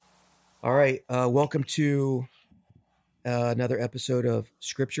All right. Welcome to another episode of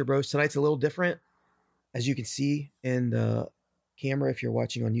Scripture Bros. Tonight's a little different. As you can see in the camera, if you're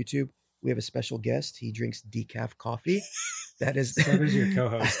watching on YouTube, we have a special guest. He drinks decaf coffee. That is So does your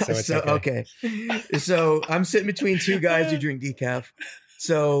co-host. So it's okay. So I'm sitting between two guys who drink decaf.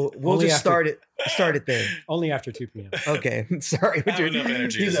 So we'll Only just after- start it there. Only after 2 p.m. Okay. Sorry. I have enough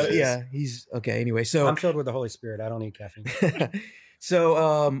energy as it is. Yeah, he's okay. Anyway, so I'm filled with the Holy Spirit. I don't need caffeine.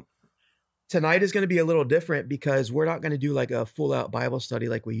 so tonight is going to be a little different because we're not going to do like a full out Bible study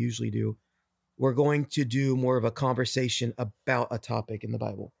like we usually do. We're going to do more of a conversation about a topic in the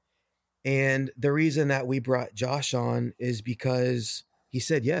Bible. And the reason that we brought Josh on is because he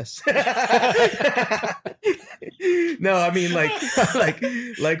said yes. No, I mean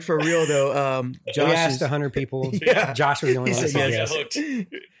like for real though. Josh Josh asked 100 people. Yeah. Josh was the only He one that said said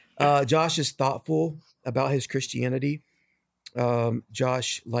yes. yes. Josh is thoughtful about his Christianity.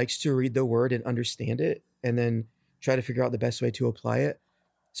 Josh likes to read the word and understand it and then try to figure out the best way to apply it.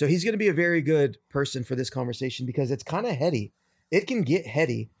 So he's going to be a very good person for this conversation because it's kind of heady. It can get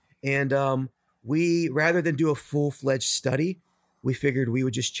heady. And we, rather than do a full-fledged study, we figured we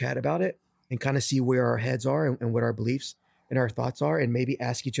would just chat about it and kind of see where our heads are and what our beliefs and our thoughts are and maybe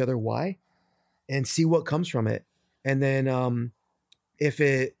ask each other why and see what comes from it. And then if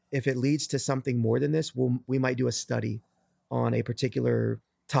it leads to something more than this, we might do a study on a particular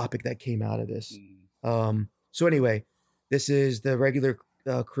topic that came out of this. So anyway, this is the regular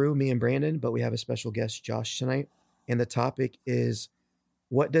crew, me and Brandon, but we have a special guest, Josh, tonight. And the topic is,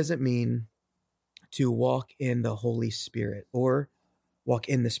 what does it mean to walk in the Holy Spirit or walk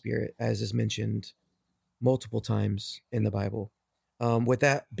in the Spirit, as is mentioned multiple times in the Bible? With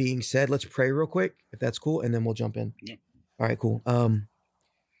that being said, let's pray real quick, if that's cool, and then we'll jump in. Yeah. All right, cool.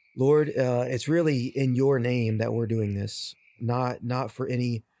 Lord, it's really in your name that we're doing this, not for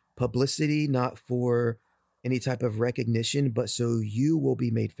any publicity, not for any type of recognition, but so you will be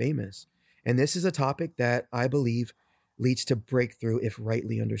made famous. And this is a topic that I believe leads to breakthrough if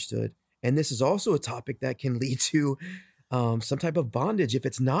rightly understood. And this is also a topic that can lead to some type of bondage if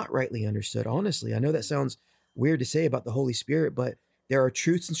it's not rightly understood. Honestly, I know that sounds weird to say about the Holy Spirit, but there are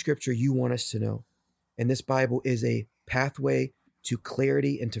truths in Scripture you want us to know. And this Bible is a pathway to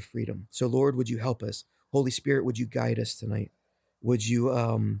clarity and to freedom. So Lord, would you help us? Holy Spirit, would you guide us tonight? Would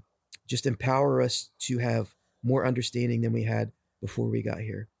you just empower us to have more understanding than we had before we got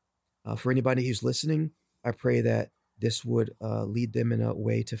here? For anybody who's listening, I pray that this would lead them in a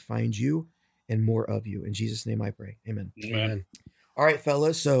way to find you and more of you. In Jesus' name I pray. Amen. Amen. All right,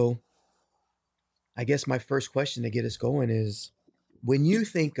 fellas. So I guess my first question to get us going is, when you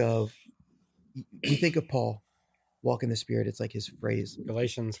think of Paul, walk in the Spirit, it's like his phrase.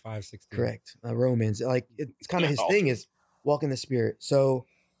 Galatians 5:16. Correct. Romans, like it's kind of his thing is walk in the Spirit. So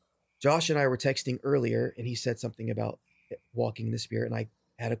Josh and I were texting earlier and he said something about walking in the Spirit. And I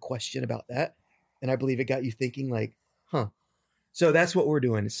had a question about that. And I believe it got you thinking like, so that's what we're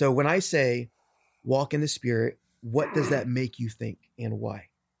doing. So when I say walk in the Spirit, what does that make you think and why?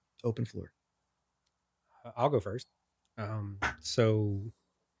 Open floor. I'll go first. So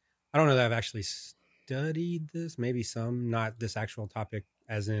I don't know that I've actually studied this, maybe some, not this actual topic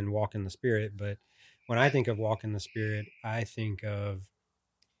as in walk in the Spirit, but when I think of walk in the Spirit, I think of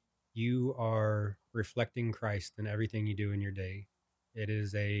you are reflecting Christ in everything you do in your day. It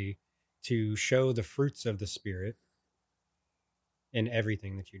is to show the fruits of the Spirit in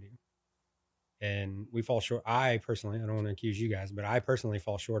everything that you do. And we fall short. I personally, I don't want to accuse you guys, but I personally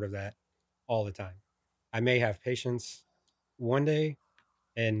fall short of that all the time. I may have patience one day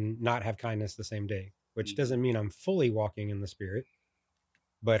and not have kindness the same day, which doesn't mean I'm fully walking in the Spirit,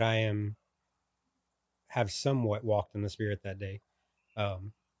 but I have somewhat walked in the Spirit that day.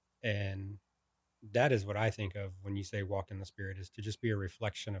 And that is what I think of when you say walk in the Spirit, is to just be a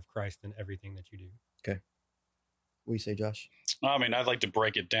reflection of Christ in everything that you do. Okay. What do you say, Josh? I mean, I'd like to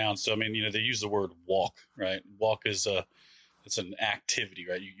break it down. So, I mean, they use the word walk, right? Walk is it's an activity,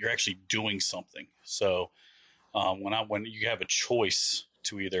 right? You're actually doing something. So when you have a choice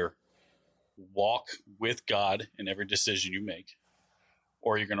to either walk with God in every decision you make,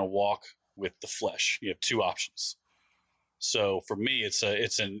 or you're going to walk with the flesh, you have two options. So for me, it's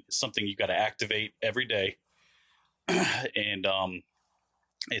something you got to activate every day. And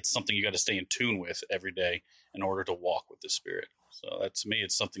it's something you got to stay in tune with every day in order to walk with the Spirit. So that, to me,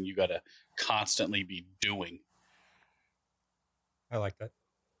 it's something you got to constantly be doing. I like that.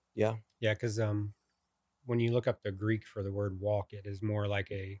 Yeah. Yeah, because when you look up the Greek for the word walk, it is more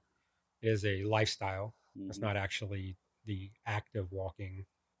like it is a lifestyle. Mm-hmm. It's not actually the act of walking.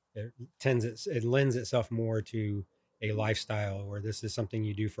 It lends itself more to a lifestyle, or this is something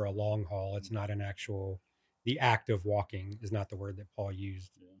you do for a long haul. It's not an actual, the act of walking is not the word that Paul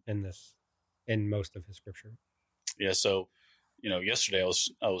used in most of his scripture. Yeah. So, yesterday I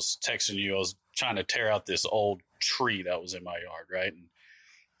was texting you, I was trying to tear out this old tree that was in my yard. Right.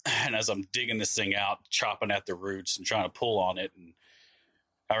 And as I'm digging this thing out, chopping at the roots and trying to pull on it. And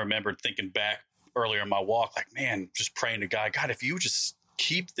I remembered thinking back earlier in my walk, like, man, just praying to God, if you just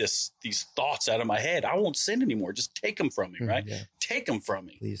keep these thoughts out of my head, I won't sin anymore. Just take them from me. Right. Yeah. Take them from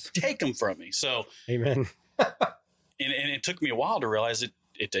me. Please. Take them from me. So, Amen. and it took me a while to realize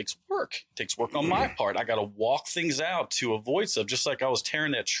it takes work. It takes work on my part. I got to walk things out to avoid stuff, just like I was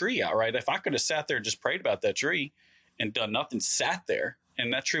tearing that tree out, right? If I could have sat there and just prayed about that tree and done nothing, sat there,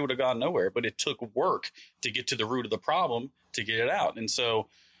 and that tree would have gone nowhere. But it took work to get to the root of the problem to get it out. And so,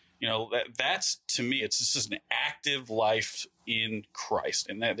 that's, to me, it's just an active life in Christ.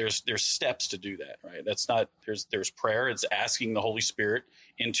 And that there's steps to do that, right? That's not, there's prayer. It's asking the Holy Spirit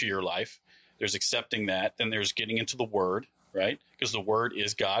into your life. There's accepting that. Then there's getting into the Word, right? Because the Word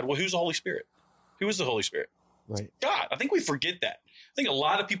is God. Well, who's the Holy Spirit? Who is the Holy Spirit? Right. God. I think we forget that. I think a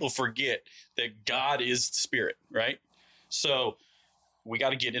lot of people forget that God is Spirit, right? So we got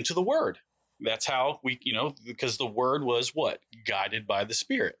to get into the Word. That's how we, because the Word was what? Guided by the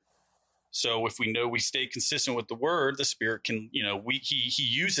Spirit. So if we stay consistent with the Word, the Spirit can, he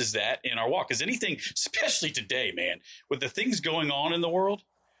uses that in our walk. Because anything, especially today, man, with the things going on in the world,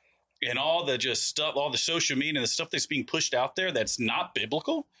 and all the just stuff, all the social media and the stuff that's being pushed out there that's not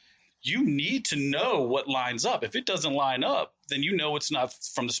biblical, you need to know what lines up. If it doesn't line up, then it's not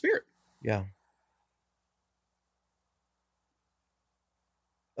from the Spirit. Yeah.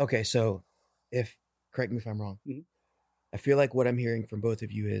 Okay, so correct me if I'm wrong. Mm-hmm. I feel like what I'm hearing from both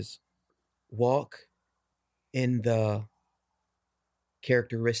of you is walk in the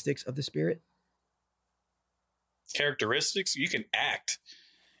characteristics of the Spirit. Characteristics, you can act.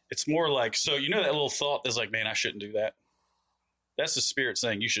 It's more like, so that little thought that's like, man, I shouldn't do that. That's the Spirit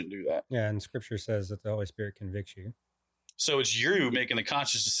saying you shouldn't do that. Yeah, and Scripture says that the Holy Spirit convicts you. So it's you making the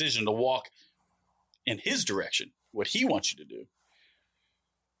conscious decision to walk in His direction, what He wants you to do,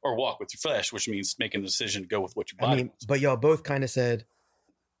 or walk with your flesh, which means making the decision to go with what your body wants. But y'all both kind of said,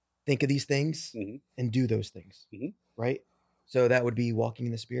 think of these things Mm-hmm. and do those things, Mm-hmm. right? So that would be walking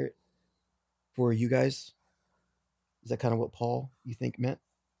in the Spirit for you guys. Is that kind of what Paul, you think, meant?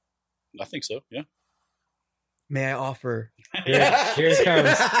 I think so. Yeah. May I offer? Here it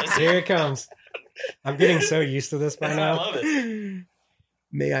comes. Here it comes. I'm getting so used to this by I now. love it.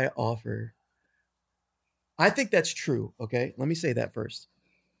 May I offer? I think that's true. Okay, let me say that first.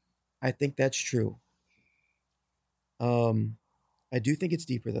 I think that's true. I do think it's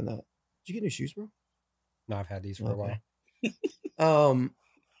deeper than that. Did you get new shoes, bro? No, I've had these for a while. Okay.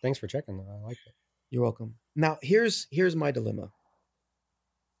 Thanks for checking though. I like it. You're welcome. Now, here's my dilemma.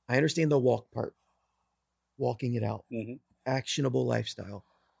 I understand the walk part, walking it out, Mm-hmm. actionable lifestyle,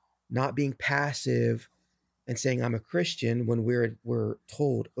 not being passive and saying I'm a Christian when we're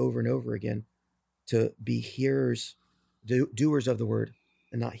told over and over again to be hearers, doers of the word,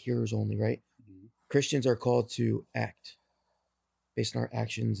 and not hearers only, right? Mm-hmm. Christians are called to act based on our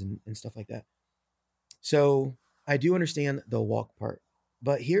actions and stuff like that. So I do understand the walk part,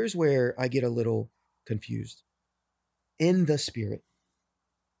 but here's where I get a little confused. In the Spirit.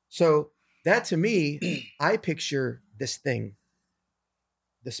 So that to me, I picture this thing,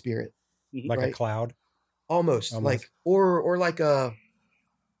 the Spirit, Like right? a cloud. Almost Almost. like, or like a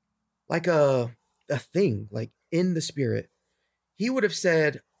thing, like in the Spirit. He would have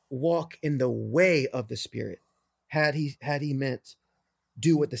said, walk in the way of the Spirit, had he meant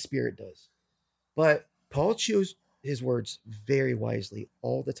do what the Spirit does. But Paul chose his words very wisely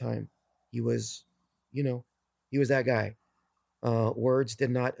all the time. He was that guy. Words did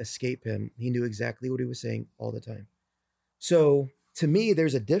not escape him. He knew exactly what he was saying all the time. So to me,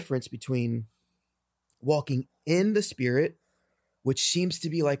 there's a difference between walking in the Spirit, which seems to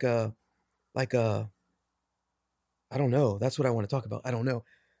be like a, I don't know. That's what I want to talk about. I don't know.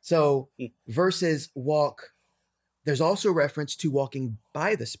 So versus walk, there's also reference to walking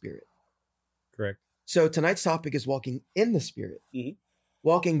by the Spirit. Correct. So tonight's topic is walking in the Spirit. Mhm.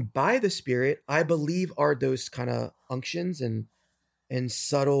 Walking by the Spirit, I believe, are those kind of unctions and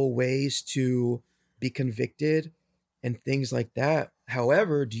subtle ways to be convicted and things like that.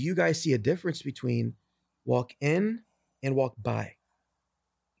 However, do you guys see a difference between walk in and walk by?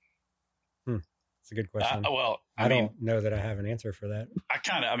 It's a good question. I mean, don't know that I have an answer for that.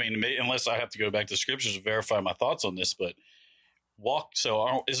 unless I have to go back to scriptures to verify my thoughts on this, but walk.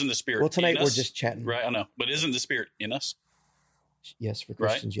 So isn't the Spirit Well, tonight in we're us? just chatting. Right. I know, but isn't the Spirit in us? Yes, for Right?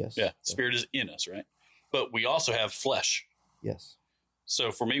 Christians, yes. Yeah. Spirit is in us, right? but we also have flesh. Yes.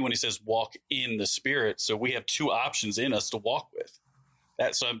 So for me, when he says walk in the spirit, so we have two options in us to walk with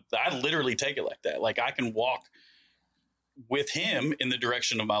that. So I literally take it like that. Like I can walk with him in the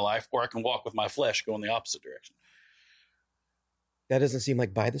direction of my life, or I can walk with my flesh, go in the opposite direction. That doesn't seem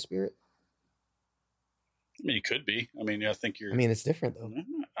like by the Spirit. I mean, it could be. I mean, I think you're. I mean, it's different though.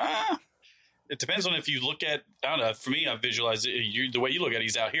 It depends on if you look at. I don't know. For me, I visualize it, the way you look at it.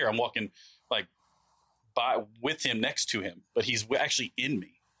 He's out here. I'm walking like with him, next to him, but he's actually in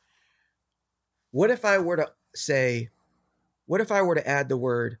me. What if I were to say? What if I were to add the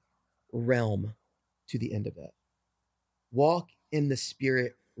word realm to the end of that? Walk in the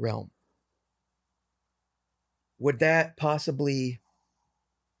spirit realm. Would that possibly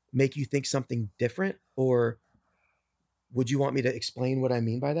make you think something different, or would you want me to explain what I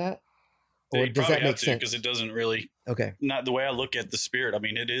mean by that? Or does that make sense? Because it doesn't really. Okay. Not the way I look at the spirit. I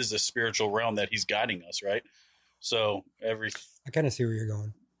mean, it is a spiritual realm that he's guiding us, right? So I kind of see where you're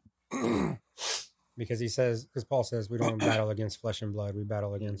going. Because Paul says we don't battle against flesh and blood. We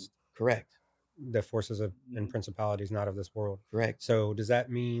battle against Correct. the forces of and principalities not of this world. Correct. So does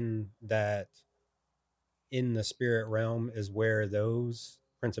that mean that in the spirit realm is where those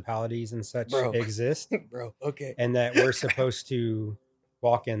principalities and such exist? Bro, okay. And that we're supposed to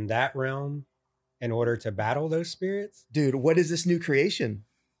walk in that realm in order to battle those spirits? Dude, what is this new creation?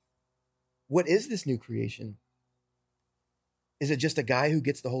 What is this new creation? Is it just a guy who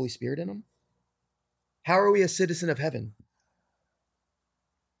gets the Holy Spirit in him? How are we a citizen of heaven?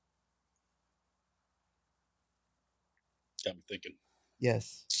 got me thinking.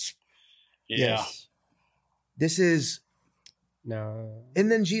 Yes. Yeah. Yes. This is No.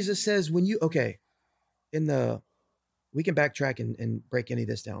 And then Jesus says, we can backtrack and break any of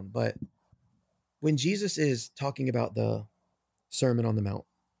this down, but when Jesus is talking about the Sermon on the Mount,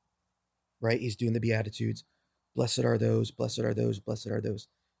 right? He's doing the Beatitudes. Blessed are those, blessed are those, blessed are those.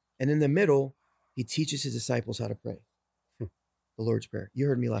 And in the middle, he teaches his disciples how to pray. The Lord's Prayer. You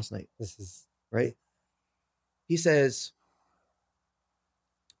heard me last night. This is right. He says,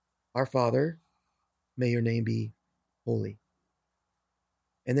 Our Father, may your name be holy.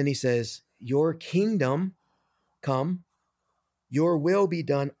 And then he says, your kingdom come, your will be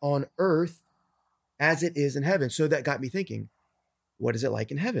done on earth as it is in heaven. So that got me thinking, what is it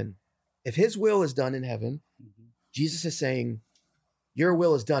like in heaven? If his will is done in heaven, Jesus is saying, your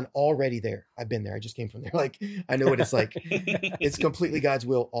will is done already there. I've been there. I just came from there. Like, I know what it's like. It's completely God's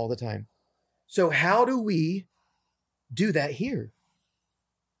will all the time. So how do we do that here?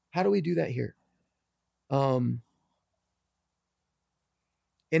 How do we do that here? And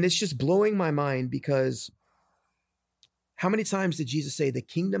it's just blowing my mind because how many times did Jesus say the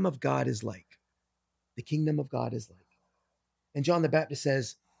kingdom of God is like? The kingdom of God is like. And John the Baptist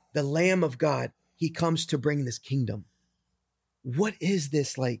says, the Lamb of God, he comes to bring this kingdom. What is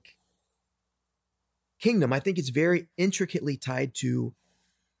this like kingdom? I think it's very intricately tied to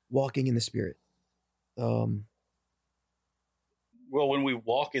walking in the Spirit. Well, when we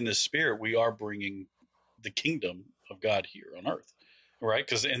walk in the Spirit, we are bringing the kingdom of God here on earth, right?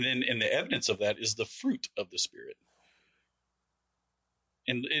 And the evidence of that is the fruit of the Spirit.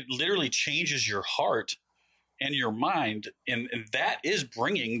 And it literally changes your heart and your mind, and that is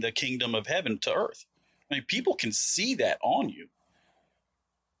bringing the kingdom of heaven to earth. I mean, people can see that on you.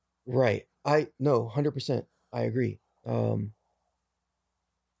 Right. 100%. I agree.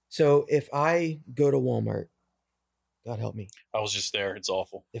 So if I go to Walmart, God help me. I was just there. It's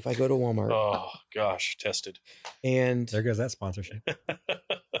awful. If I go to Walmart. Oh, gosh, tested. And there goes that sponsorship.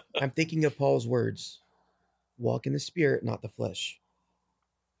 I'm thinking of Paul's words. Walk in the Spirit, not the flesh.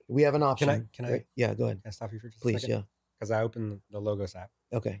 We have an option. Can right? I? Yeah, go ahead. Can I stop you for just Please, a second? yeah. Because I opened the Logos app.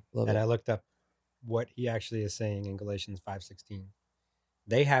 Okay, love and it. I looked up what he actually is saying in Galatians 5:16.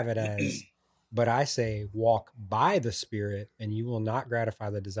 They have it as, but I say, walk by the Spirit, and you will not gratify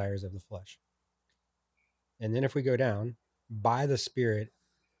the desires of the flesh. And then if we go down, by the Spirit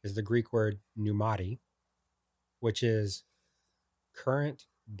is the Greek word pneumati, which is current,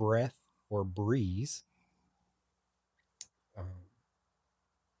 breath, or breeze.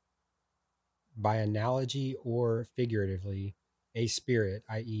 By analogy or figuratively, a spirit,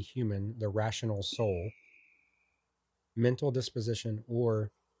 i.e. human, the rational soul, mental disposition,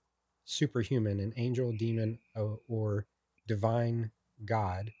 or superhuman, an angel, demon, or divine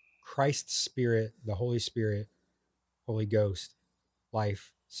God, Christ's Spirit, the Holy Spirit, Holy Ghost,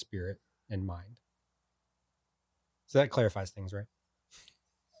 life, spirit, and mind. So that clarifies things, right?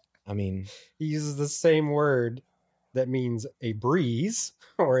 I mean, he uses the same word that means a breeze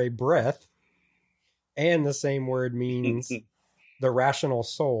or a breath, and the same word means the rational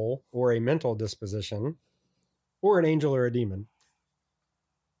soul or a mental disposition, or an angel or a demon.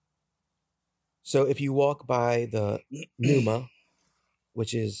 So if you walk by the pneuma,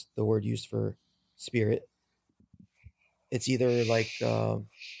 which is the word used for spirit, it's either like,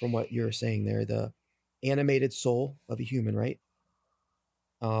 from what you're saying there, the animated soul of a human, right?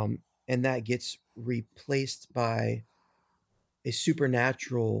 And that gets replaced by a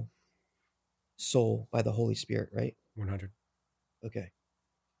supernatural soul by the Holy Spirit, right? 100. Okay.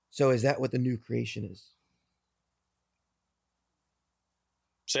 So is that what the new creation is?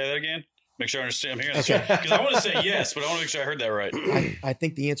 Say that again. Make sure I understand. I'm hearing this Okay. because I want to say yes, but I want to make sure I heard that right. I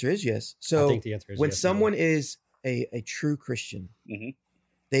think the answer is yes. I So think the answer is when yes, someone is a true Christian, Mhm.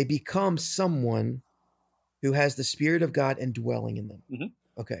 they become someone who has the Spirit of God indwelling in them. Mhm.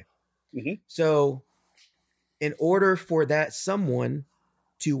 Okay. Mhm. So in order for that someone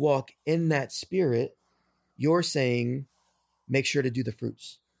to walk in that spirit, you're saying make sure to do the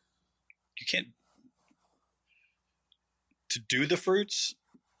fruits. You can't to do the fruits.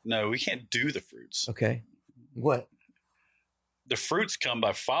 No, we can't do the fruits. Okay. What? The fruits come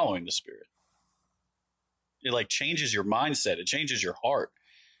by following the Spirit. It like changes your mindset. It changes your heart.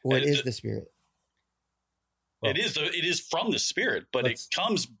 Or it And is the spirit. Well, it is from the Spirit, but it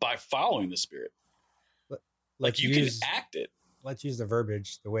comes by following the Spirit. Like you can act it. Let's use the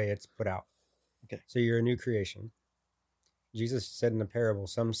verbiage the way it's put out. Okay. So you're a new creation. Jesus said in the parable,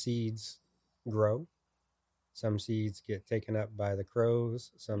 some seeds grow, some seeds get taken up by the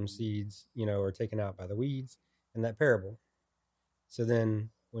crows, some seeds, are taken out by the weeds in that parable. So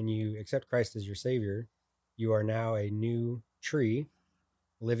then when you accept Christ as your Savior, you are now a new tree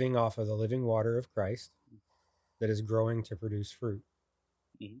living off of the living water of Christ that is growing to produce fruit.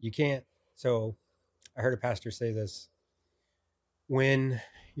 Mhm. You can't. So I heard a pastor say this: when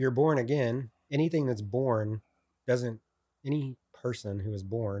you're born again, anything that's born any person who is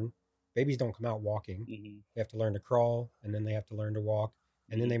born, babies don't come out walking. Mm-hmm. They have to learn to crawl, and then they have to learn to walk,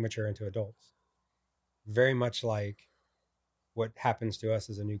 and then they mature into adults. Very much like what happens to us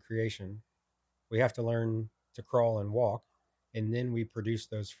as a new creation. We have to learn to crawl and walk, and then we produce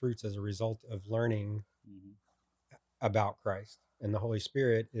those fruits as a result of learning about Christ. And the Holy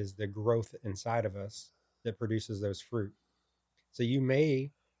Spirit is the growth inside of us that produces those fruit. So you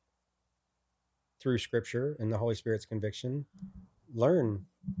may, through Scripture and the Holy Spirit's conviction, learn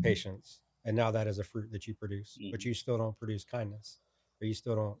patience, and now that is a fruit that you produce. But you still don't produce kindness, or you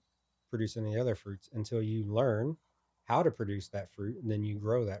still don't produce any other fruits until you learn how to produce that fruit, and then you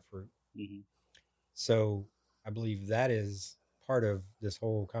grow that fruit. So I believe that is part of this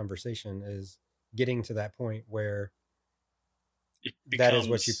whole conversation, is getting to that point where that is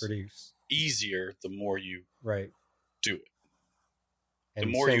what you produce. Easier the more you do it. And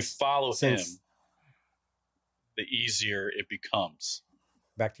the more you follow him, the easier it becomes.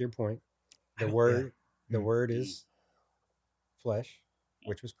 Back to your point, the word is flesh,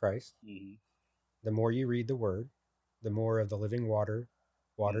 which was Christ. The more you read the word, the more of the living water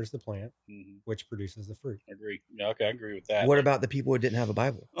waters the plant, which produces the fruit. I agree. Yeah, okay, I agree with that. What about the people who didn't have a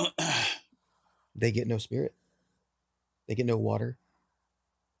Bible? They get no spirit. They get no water.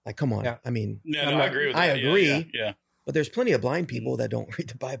 Like, come on. Yeah. I mean, I agree with that. I agree. Yeah. But there's plenty of blind people that don't read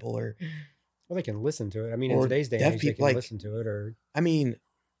the Bible, or well, they can listen to it. I mean, in today's day and age, they can listen to it. Or I mean,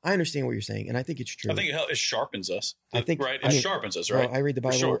 I understand what you're saying, and I think it's true. I think it sharpens us. I think right. It sharpens us, right? Well, I read the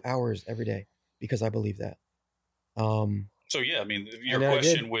Bible hours every day because I believe that. So yeah, I mean, your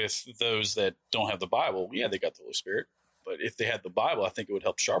question with those that don't have the Bible, yeah, they got the Holy Spirit, but if they had the Bible, I think it would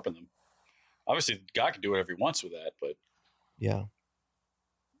help sharpen them. Obviously, God can do whatever He wants with that, but yeah.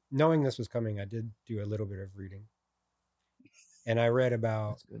 Knowing this was coming, I did do a little bit of reading, and I read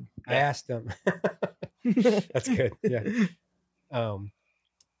about. That's good. I asked them. That's good. Yeah.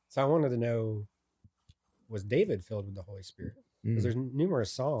 So I wanted to know, was David filled with the Holy Spirit? Because there's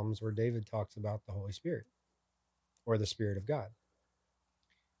numerous Psalms where David talks about the Holy Spirit or the Spirit of God.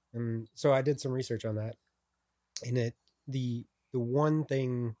 And so I did some research on that. And the one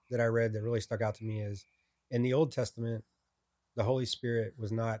thing that I read that really stuck out to me is, in the Old Testament, the Holy Spirit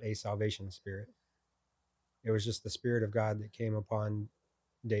was not a salvation spirit. It was just the Spirit of God that came upon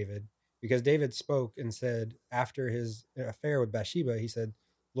David. Because David spoke and said, after his affair with Bathsheba, he said,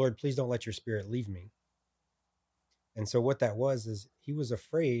 "Lord, please don't let your spirit leave me." And so what that was is he was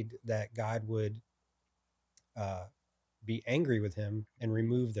afraid that God would be angry with him and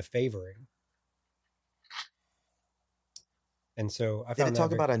remove the favoring. And so I found Did it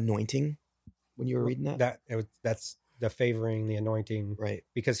talk about anointing when you were reading that? That's the favoring, the anointing. Right.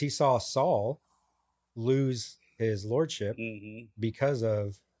 Because he saw Saul lose his lordship because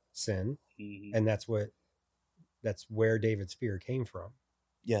of sin. And that's what that's where David's fear came from.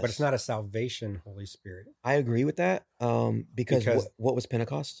 Yes. But it's not a salvation Holy Spirit. I agree with that. Because what was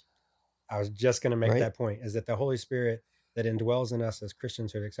Pentecost? I was just going to make Right. that point, is that the Holy Spirit that indwells in us as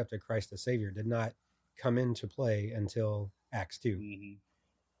Christians who have accepted Christ as Savior did not come into play until Acts 2.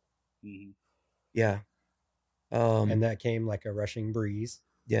 Mm-hmm. Mm-hmm. Yeah. And that came like a rushing breeze.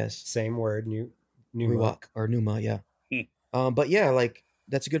 Yes. Same word, pneuma. Ruach or pneuma, yeah. Hmm. But yeah, like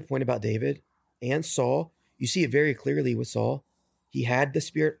that's a good point about David and Saul. You see it very clearly with Saul. He had the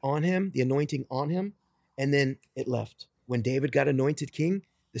Spirit on him, the anointing on him, and then it left. When David got anointed king,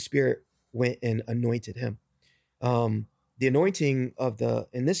 the Spirit went and anointed him. The anointing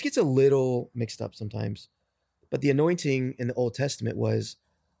and this gets a little mixed up sometimes, but the anointing in the Old Testament was,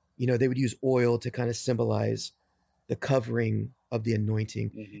 they would use oil to kind of symbolize the covering of the anointing.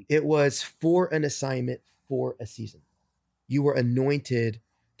 Mm-hmm. It was for an assignment for a season. You were anointed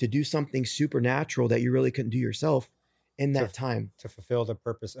to do something supernatural that you really couldn't do yourself in that time. To fulfill the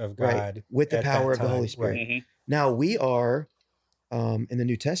purpose of God. Right. With the at power that of the Holy time. Spirit. Right. Mm-hmm. Now we are, in the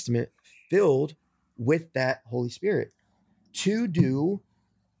New Testament, filled with that Holy Spirit to do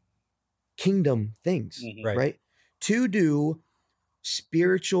kingdom things, Mm-hmm. Right. To do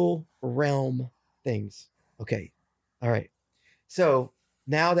spiritual realm things. Okay. All right. So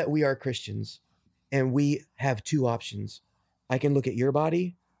now that we are Christians and we have two options, I can look at your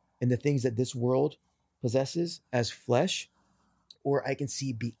body and the things that this world possesses as flesh, or I can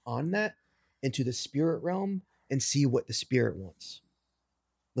see beyond that into the spirit realm and see what the Spirit wants.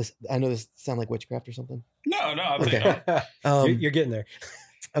 Listen, I know this sounds like witchcraft or something. No, I think Okay. no. You're getting there.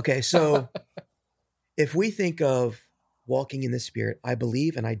 Okay, so if we think of walking in the Spirit, I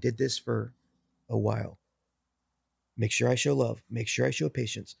believe, and I did this for a while. Make sure I show love. Make sure I show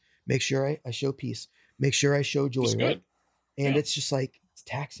patience. Make sure I show peace. Make sure I show joy. It's Right? good. And Yeah. it's just like, it's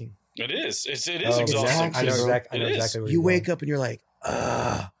taxing. It is. It is Oh, exhausting. I know bro. exactly. I know It is. exactly what You you're wake doing. up and you're like,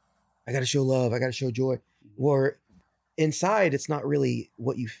 I got to show love. I got to show joy. Or inside, it's not really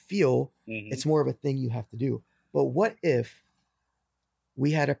what you feel. Mhm. It's more of a thing you have to do. But what if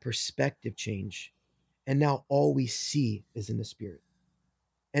we had a perspective change and now all we see is in the Spirit?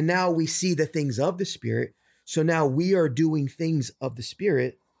 And now we see the things of the Spirit. So now we are doing things of the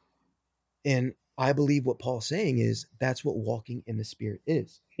Spirit. And I believe what Paul's saying is that's what walking in the Spirit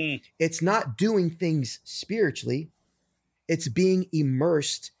is. It's not doing things spiritually. It's being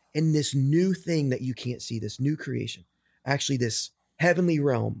immersed in this new thing that you can't see, this new creation, actually this heavenly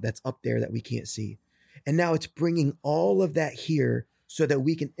realm that's up there that we can't see. And now it's bringing all of that here so that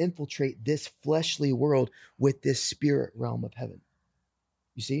we can infiltrate this fleshly world with this spirit realm of heaven.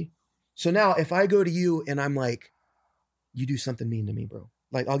 You see? So now if I go to you and I'm like, you do something mean to me, bro.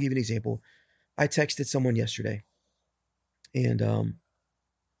 Like, I'll give you an example. I texted someone yesterday and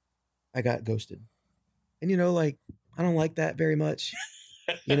I got ghosted. And like, I don't like that very much.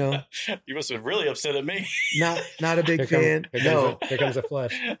 You must have been really upset at me. Not a big fan. No, Here comes the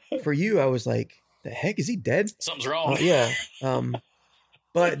flesh. for you, I was like, the heck, is he dead? Something's wrong. Yeah.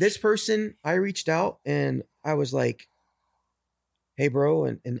 But this person, I reached out and I was like, hey, bro.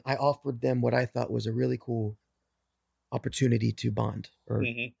 And I offered them what I thought was a really cool opportunity to bond or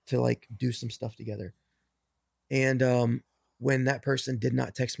Mhm. to like do some stuff together. And when that person did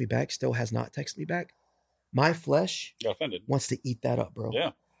not text me back, still has not texted me back, my flesh Got offended. wants to eat that up, bro.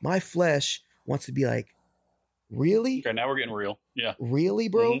 Yeah. My flesh wants to be like, really? Okay, now we're getting real. Yeah. Really,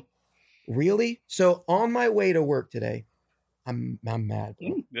 bro? Mhm. Really? So on my way to work today, I'm mad,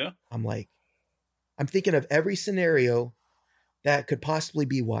 bro. Yeah. I'm like, I'm thinking of every scenario that could possibly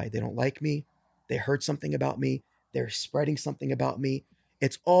be why they don't like me. They heard something about me. They're spreading something about me.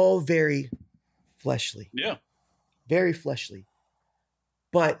 It's all very fleshly, Yeah. very fleshly.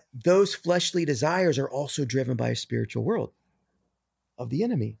 But those fleshly desires are also driven by a spiritual world of the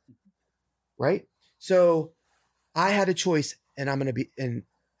enemy, right? So I had a choice and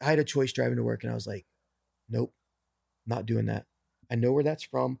I had a choice driving to work and I was like, nope, not doing that. I know where that's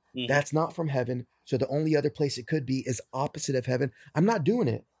from. Mhm. That's not from heaven. So the only other place it could be is opposite of heaven. I'm not doing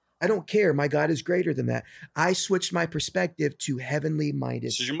it. I don't care. My God is greater than that. I switched my perspective to heavenly minded.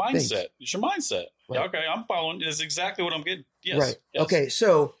 This is your mindset. things. It's your mindset. Right. Yeah, okay, I'm following. This is exactly what I'm getting. Yes. Right. Yes. Okay.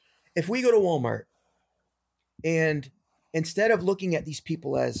 So if we go to Walmart and instead of looking at these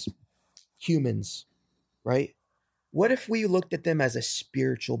people as humans, right? What if we looked at them as a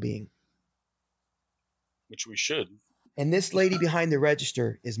spiritual being? Which we should. And this lady behind the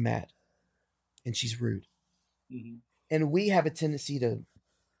register is mad and she's rude. Mhm. And we have a tendency to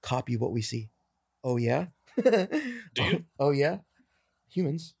copy what we see. Oh, yeah? Do you? Oh, yeah?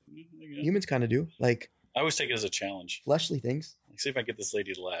 Humans. Yeah. Humans kind of do. Like I always take it as a challenge. fleshly things. Like, see if I can get this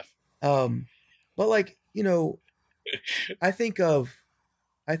lady to laugh. But like, I think of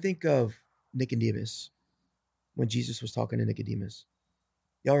Nicodemus when Jesus was talking to Nicodemus.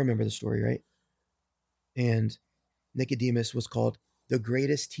 Y'all remember the story, right? And Nicodemus was called the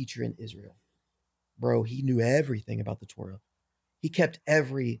greatest teacher in Israel. Bro, he knew everything about the Torah.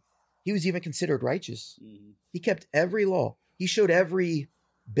 He was even considered righteous. Mhm. He kept every law. He showed every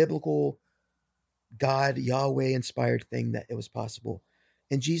biblical God, Yahweh inspired thing that it was possible.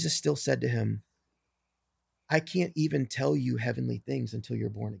 And Jesus still said to him, I can't even tell you heavenly things until you're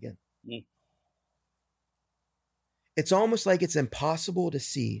born again. Mm. It's almost like it's impossible to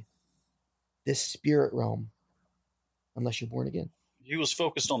see this spirit realm unless you're born again. He was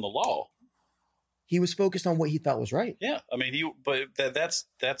focused on the law. He was focused on what he thought was right. Yeah, I mean,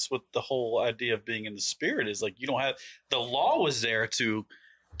 that's what the whole idea of being in the spirit is. Like, you don't have the law was there to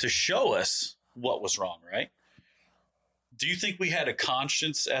show us what was wrong, right? Do you think we had a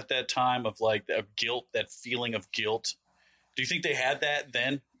conscience at that time of like of guilt, that feeling of guilt? Do you think they had that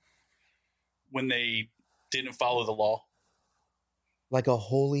then when they didn't follow the law? Like a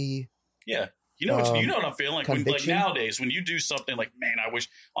holy, Yeah. You know what I'm feeling like, when, like conviction? nowadays when you do something like, man, I wish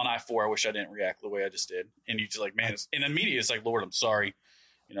on I-4, I wish I didn't react the way I just did. And you just like, man, and immediately it's like, Lord, I'm sorry.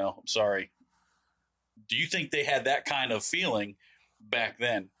 I'm sorry. Do you think they had that kind of feeling back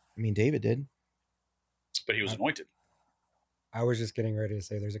then? I mean, David did. But he was anointed. I was just getting ready to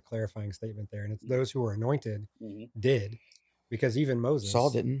say there's a clarifying statement there, and it's those who were anointed Mm-hmm. did, because even Moses,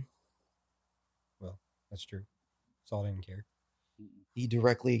 Saul didn't. Well, that's true. Saul didn't care. He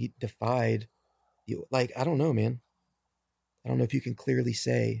directly defied you. Like, I don't know, man. I don't know if you can clearly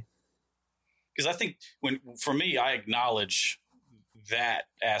say. Because I think for me, I acknowledge that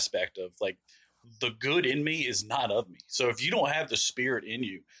aspect of like the good in me is not of me. So if you don't have the spirit in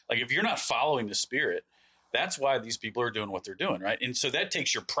you, like if you're not following the spirit, that's why these people are doing what they're doing, right? And so that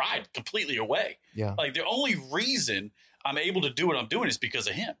takes your pride completely away. Yeah. Like the only reason I'm able to do what I'm doing is because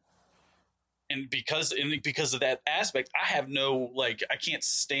of him. And because of that aspect, I have I can't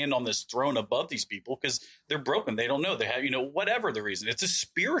stand on this throne above these people because they're broken. They don't know. They have, whatever the reason. It's a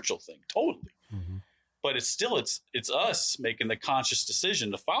spiritual thing, totally. Mm-hmm. But it's still, it's us making the conscious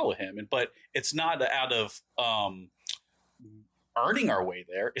decision to follow him. But it's not out of earning our way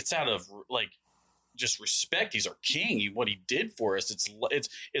there. It's out of just respect. He's our king. What he did for us.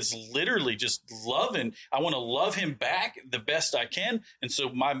 It's literally just loving. I want to love him back the best I can. And so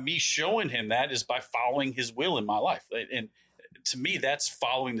me showing him that is by following his will in my life. And to me, that's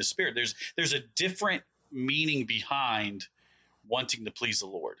following the spirit. There's a different meaning behind wanting to please the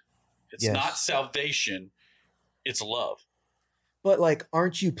Lord. It's Yes. not salvation. It's love. But like,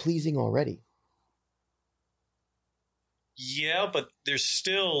 aren't you pleasing already? Yeah, but there's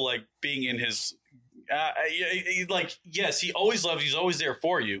still like being in his, yes, he always loves you. He's always there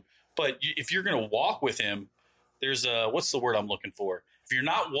for you. But if you're going to walk with him, there's what's the word I'm looking for? If you're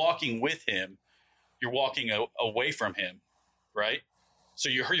not walking with him, you're walking away from him, right? So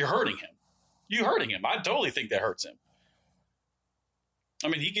you're hurting him. You're hurting him. I totally think that hurts him. I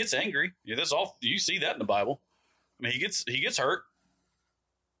mean, he gets angry. Yeah, that's all. You see that in the Bible. I mean, he gets hurt.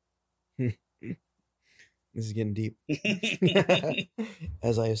 This is getting deep.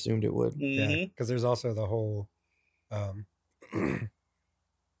 As I assumed it would. Mhm. Yeah, because there's also the whole,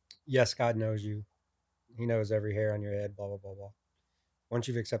 yes, God knows you. He knows every hair on your head, blah, blah, blah, blah. Once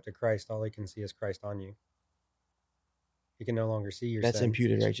you've accepted Christ, all he can see is Christ on you. He can no longer see your That's sin.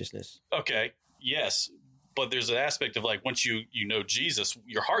 imputed righteousness. Okay. Yes. But there's an aspect of like, once you know Jesus,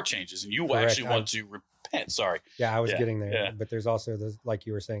 your heart changes and you Correct. actually want to repent. Sorry. Yeah, I was Yeah, getting there. yeah. But there's also this, like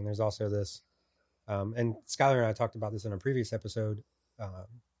you were saying, there's also this, and Skylar and I talked about this in a previous episode.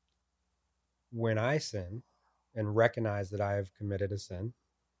 When I sin and recognize that I have committed a sin,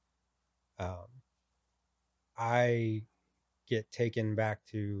 I get taken back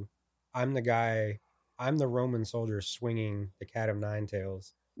to, I'm the Roman soldier swinging the cat of nine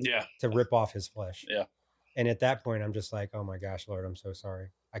tails Yeah. to rip off his flesh. Yeah. And at that point, I'm just like, oh my gosh, Lord, I'm so sorry.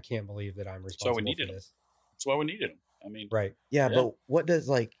 I can't believe that I'm why we responsible needed for him. this. That's why we needed him. I mean, Right. Yeah, Yeah. but what does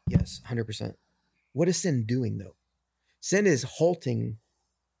yes, 100%. What is sin doing though? Sin is halting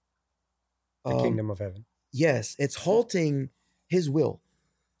The kingdom of heaven. Yes, it's halting his will.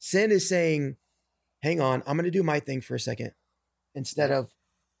 Sin is saying, hang on, I'm going to do my thing for a second instead of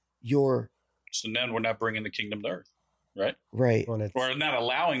your so then we're not bringing the kingdom to earth, right? right. When it's, We're not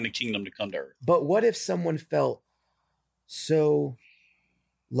allowing the kingdom to come to earth. But what if someone felt so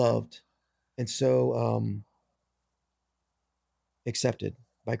loved and so accepted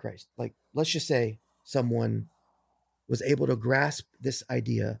by Christ? Like, let's just say someone was able to grasp this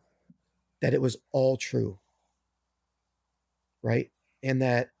idea that it was all true, right? And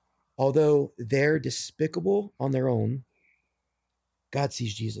that although they're despicable on their own, God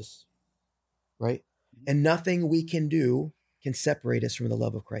sees Jesus, right? And nothing we can do can separate us from the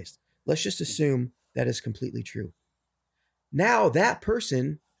love of Christ. Let's just assume that is completely true. Now that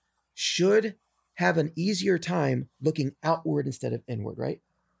person should have an easier time looking outward instead of inward, right?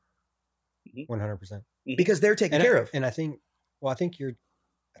 100%. Because they're taken care of. And I think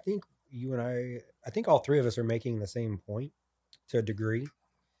you and I think all three of us are making the same point to a degree,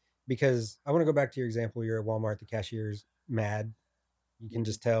 because I want to go back to your example. You're at Walmart, the cashier's mad. You can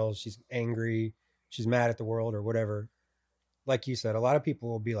just tell she's angry. She's mad at the world or whatever. Like you said, a lot of people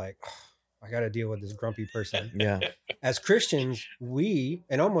will be like, oh, I got to deal with this grumpy person. Yeah. As Christians,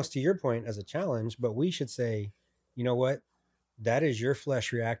 and almost to your point as a challenge, but we should say, you know what? That is your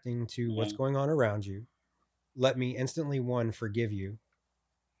flesh reacting to what's going on around you. Let me instantly, forgive you.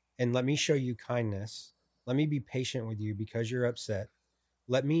 And let me show you kindness. Let me be patient with you because you're upset.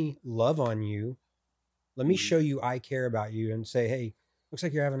 Let me love on you. Let me show you I care about you and say, hey, looks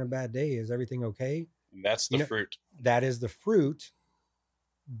like you're having a bad day. Is everything okay? And that's the fruit. That is the fruit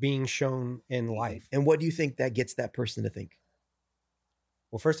being shown in life. And what do you think that gets that person to think?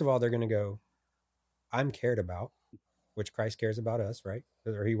 Well, first of all, they're going to go, I'm cared about, which Christ cares about us, right?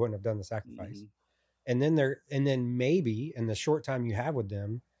 Or he wouldn't have done the sacrifice. And then maybe in the short time you have with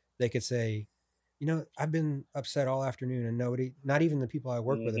them, they could say, you know, I've been upset all afternoon and not even the people I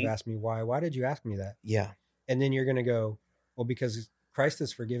work with have asked me why. Why did you ask me that? Yeah. And then you're going to go, well, because Christ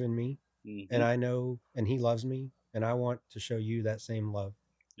has forgiven me and I know, and he loves me, and I want to show you that same love.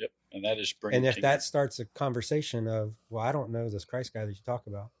 Yep. And that is bringing. And if that starts a conversation of, well, I don't know this Christ guy that you talk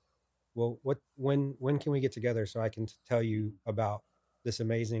about. Well, when can we get together so I can tell you about this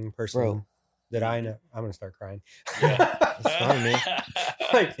amazing person that I know? I'm going to start crying. Yeah. It's fine, man.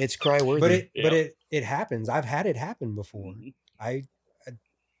 Like, it's cry worthy. But it happens. I've had it happen before.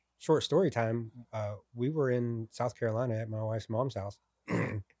 Short story time. We were in South Carolina at my wife's mom's house,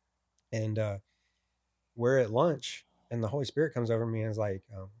 and we're at lunch, and the Holy Spirit comes over me and is like,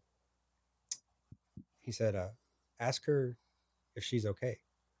 he said, ask her if she's okay.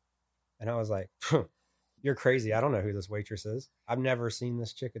 And I was like, you're crazy. I don't know who this waitress is. I've never seen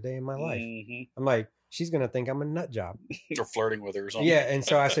this chick a day in my life. I'm like, she's going to think I'm a nut job. Or flirting with her or something. Yeah. And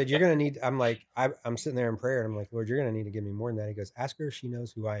so I said, you're going to need, I'm like, I'm sitting there in prayer and I'm like, Lord, you're going to need to give me more than that. He goes, ask her if she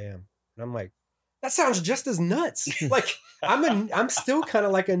knows who I am. And I'm like, that sounds just as nuts. Like I'm still kind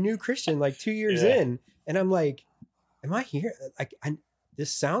of like a new Christian, like 2 years in. And I'm like, am I here? Like,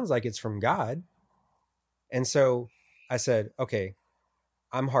 this sounds like it's from God. And so I said, okay,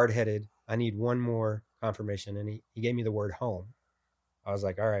 I'm hard-headed. I need one more confirmation. And he gave me the word home. I was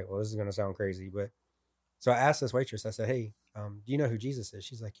like, all right, well, this is going to sound crazy. But so I asked this waitress, I said, hey, do you know who Jesus is?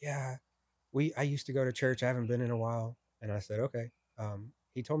 She's like, yeah, I used to go to church. I haven't been in a while. And I said, okay.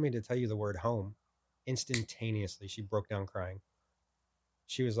 He told me to tell you the word home. Instantaneously, she broke down crying.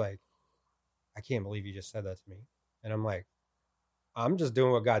 She was like, I can't believe you just said that to me. And I'm like, I'm just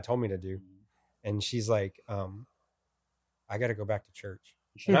doing what God told me to do. And she's like, I got to go back to church.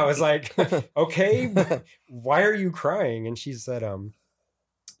 And I was like, okay, why are you crying? And she said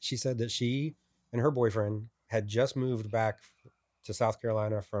that she and her boyfriend had just moved back to South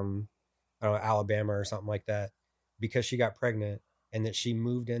Carolina from, I don't know, Alabama or something like that, because she got pregnant, and that she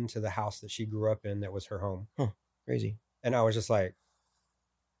moved into the house that she grew up in that was her home. Crazy. And I was just like,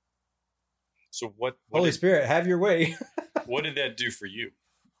 so what Holy Spirit, have your way. What did that do for you?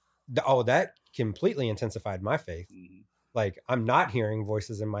 Oh, that completely intensified my faith. Like, I'm not hearing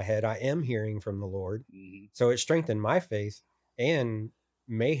voices in my head. I am hearing from the Lord. So it strengthened my faith and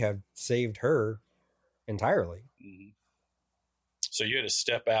may have saved her entirely. So you had to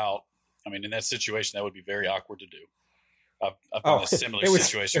step out. I mean, in that situation, that would be very awkward to do. I've been in a similar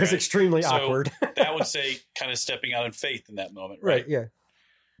situation. It was extremely awkward. That would say kind of stepping out in faith in that moment, right? Yeah.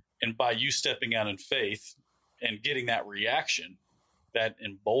 And by you stepping out in faith and getting that reaction, that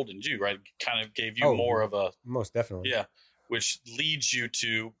emboldened you, right? Kind of gave you more of a... Most definitely. Yeah. Which leads you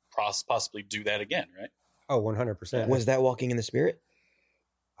to possibly do that again, right? Oh, 100%. Was that walking in the Spirit?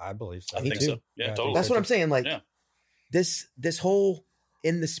 I believe so. I think so. Yeah, totally. That's what I'm saying. Like, this whole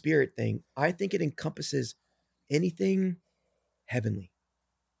in the Spirit thing, I think it encompasses anything heavenly.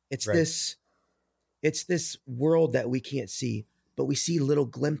 It's this world that we can't see, but we see little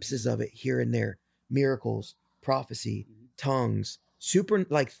glimpses of it here and there. Miracles, prophecy, tongues, super,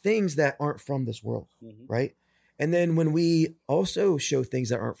 like things that aren't from this world, right? And then when we also show things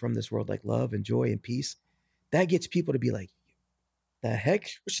that aren't from this world, like love and joy and peace, that gets people to be like, the heck?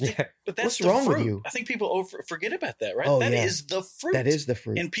 But that's what's wrong with you? I think people forget about that, right? Oh, that is the fruit. That is the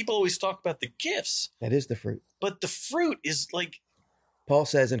fruit. And people always talk about the gifts. That is the fruit. But the fruit is like Paul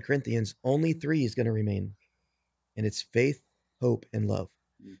says in Corinthians, only 3 is going to remain. And it's faith, hope, and love.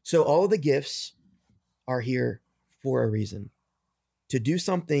 So all of the gifts are here for a reason. To do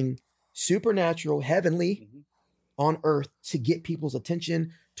something supernatural, heavenly on earth, to get people's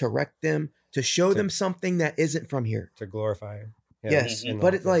attention, to wreck them, to show them something that isn't from here. To glorify. Yes.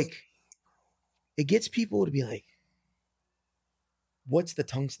 But it like, it gets people to be like, what's the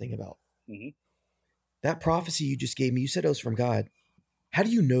tongues thing about? That prophecy you just gave me, you said it was from God. How do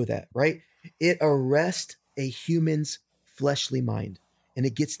you know that, right? It arrests a human's fleshly mind and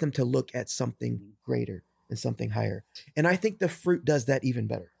it gets them to look at something greater and something higher. And I think the fruit does that even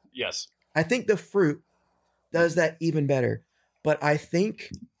better. Yes. I think the fruit does that even better. But I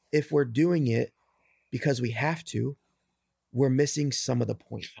think if we're doing it because we have to, we're missing some of the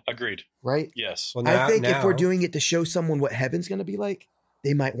point. Agreed. Right? Yes. Well, I think if we're doing it to show someone what heaven's going to be like,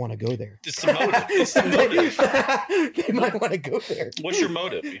 they might want to go there. It's the motive. It's the motive. They might want to go there. What's your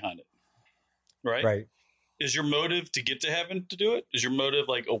motive behind it? Right? Right. Is your motive to get to heaven to do it? Is your motive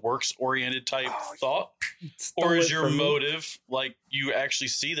like a works-oriented type thought? Or is your motive like you actually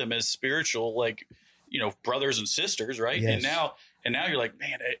see them as spiritual, like, you know, brothers and sisters, right? Yes. And now you're like,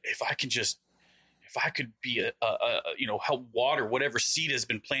 man, if I could be help water whatever seed has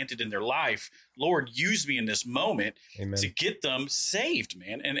been planted in their life, Lord, use me in this moment Amen. to get them saved,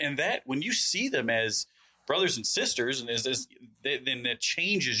 man. And that when you see them as brothers and sisters, and then that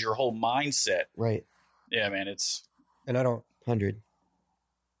changes your whole mindset. Right. Yeah, man. And I don't 100.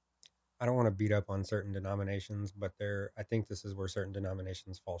 want to beat up on certain denominations, but I think this is where certain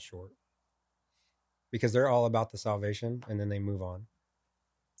denominations fall short because they're all about the salvation and then they move on.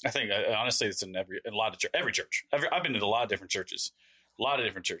 I think honestly, it's in every church. I've been to a lot of different churches,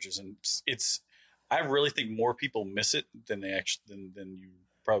 and I really think more people miss it than they actually than you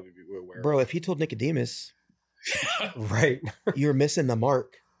probably be aware. Bro, if he told Nicodemus, Right. you're missing the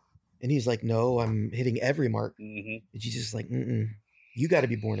mark, and he's like, no, I'm hitting every mark. Mm-hmm. And Jesus is like, you got to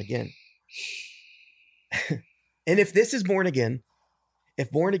be born again. And if this is born again,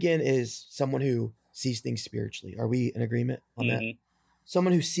 if born again is someone who sees things spiritually, are we in agreement on that?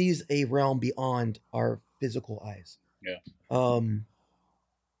 Someone who sees a realm beyond our physical eyes. Yeah.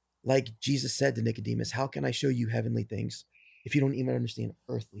 Like Jesus said to Nicodemus, how can I show you heavenly things if you don't even understand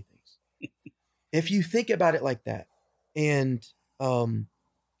earthly things? If you think about it like that, and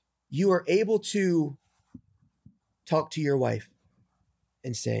you are able to talk to your wife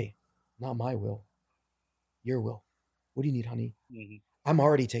and say, not my will, your will. What do you need, honey? I'm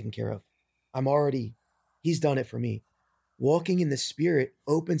already taken care of. He's done it for me. Walking in the Spirit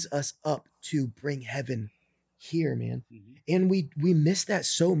opens us up to bring heaven here, man. And we miss that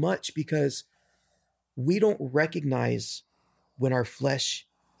so much because we don't recognize when our flesh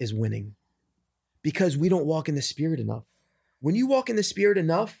is winning because we don't walk in the Spirit enough. When you walk in the Spirit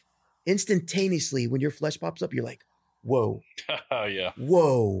enough, instantaneously, when your flesh pops up, you're like, whoa. Yeah.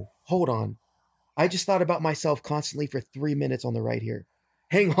 Whoa, hold on. I just thought about myself constantly for 3 minutes on the right here.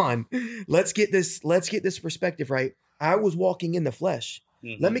 Hang on. Let's get this perspective right. I was walking in the flesh.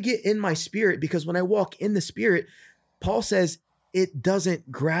 Let me get in my spirit, because when I walk in the Spirit, Paul says it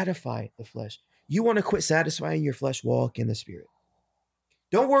doesn't gratify the flesh. You want to quit satisfying your flesh, walk in the Spirit.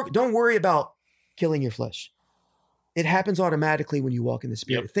 Don't worry about killing your flesh. It happens automatically when you walk in the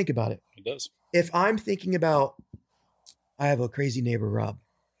Spirit. Yep. Think about it. It does. If I'm thinking about, I have a crazy neighbor, Rob,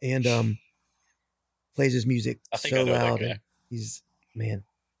 and plays his music I think so I know that loud. guy. And he's, man,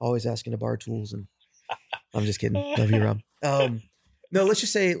 always asking to borrow tools, and I'm just kidding. Love you, Rob. No, let's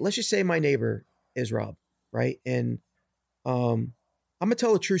just say my neighbor is Rob, right? And I'm gonna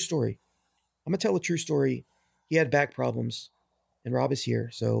tell a true story. He had back problems, and Rob is here,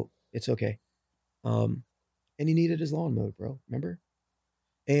 so it's okay. And he needed his lawn mowed, bro. Remember?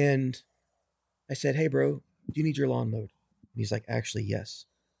 And I said, "Hey, bro, do you need your lawn mowed?" And he's like, "Actually, yes."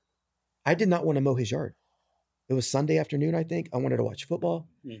 I did not want to mow his yard. It was Sunday afternoon, I think. I wanted to watch football,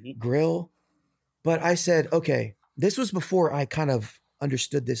 grill. But I said, okay, this was before I kind of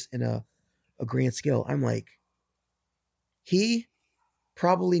understood this in a grand scale. I'm like, he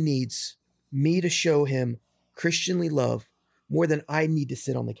probably needs me to show him Christianly love more than I need to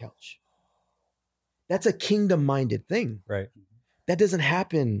sit on the couch. That's a kingdom-minded thing. Right. That doesn't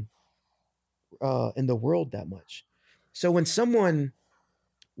happen in the world that much. So when someone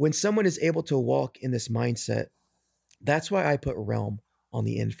is able to walk in this mindset, that's why I put realm on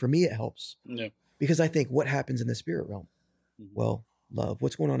the end. For me, it helps. Yeah. Because I think, what happens in the spirit realm? Well, love.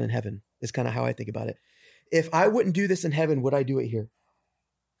 What's going on in heaven is kind of how I think about it. If I wouldn't do this in heaven, would I do it here?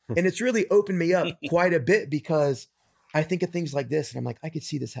 And it's really opened me up quite a bit, because I think of things like this and I'm like, I could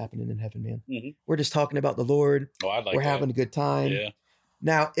see this happening in heaven, man. We're just talking about the Lord. Oh, I like We're that. having a good time. Yeah.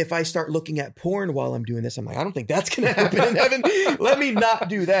 Now, if I start looking at porn while I'm doing this, I'm like, I don't think that's going to happen in heaven. Let me not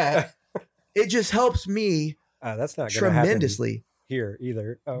do that. It just helps me That's not gonna happen tremendously. here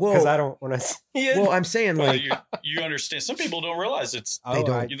either. Because Well- I don't want to see it. Well, I'm saying Well, like, you understand. Some people don't realize it's. they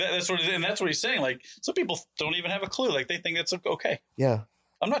don't. That's what, and that's what he's saying. Like some people don't even have a clue. Like they think it's okay. yeah,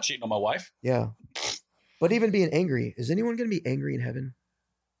 I'm not cheating on my wife. yeah. But even being angry, is anyone going to be angry in heaven?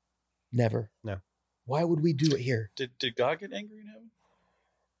 Never. No. Why would we do it here? Did God get angry in heaven?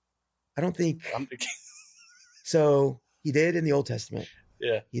 I don't think I'm, so. He did in the Old Testament.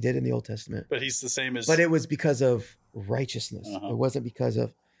 yeah, He did in the Old Testament. but he's the same as. But it was because of righteousness. Uh-huh. It wasn't because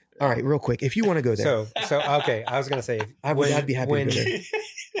of. All right, real quick, if you want to go there, So okay, I was gonna say I'd be happy to when go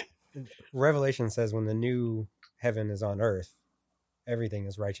there. Revelation says when the new heaven is on earth, everything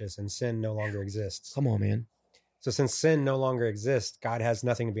is righteous and sin no longer exists. Come on, man. So since sin no longer exists, God has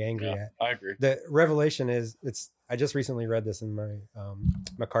nothing to be angry Yeah, at. I agree. The revelation is I just recently read this in my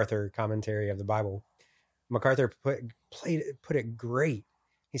MacArthur commentary of the Bible. MacArthur put it great.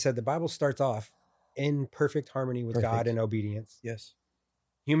 He said the Bible starts off in perfect harmony with Perfect. God and obedience. Yes.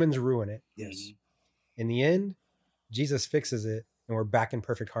 Humans ruin it. Yes. In the end, Jesus fixes it, and we're back in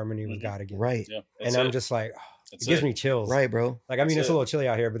perfect harmony with Mhm. God again. Right. Yeah, And I'm just like, it gives me chills. Right, bro. Like, I mean, That's it's a it. little chilly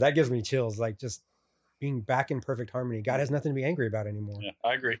out here, but that gives me chills. Like, just being back in perfect harmony. God has nothing to be angry about anymore. Yeah,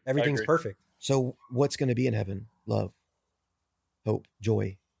 I agree. Everything's I agree. perfect. So what's going to be in heaven? Love, hope,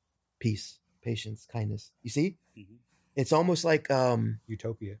 peace, patience, kindness. You see? Mhm. It's almost like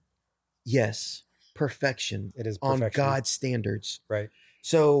Utopia. yes, perfection It is on perfection. God's standards. Right.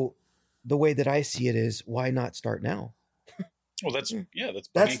 So the way that I see it is, why not start now? Well, that's that's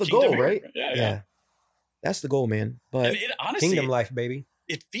That's bringing the kingdom goal, here. right? Yeah. That's the goal, man. But And it honestly, Kingdom life, baby.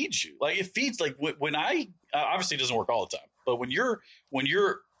 it feeds you. Like it feeds. Like when I obviously it doesn't work all the time, but when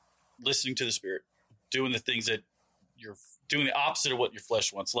you're listening to the Spirit, doing the things that you're doing the opposite of what your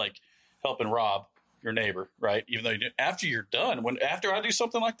flesh wants, like helping rob your neighbor, right? Even though after you're done, after I do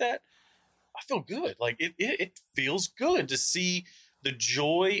something like that, I feel good. Like it feels good to see the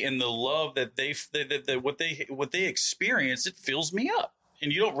joy and the love that what they experience. It fills me up,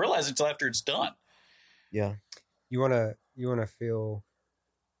 and you don't realize it until after it's done. yeah, You wanna feel,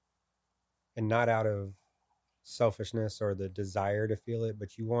 and not out of selfishness or the desire to feel it,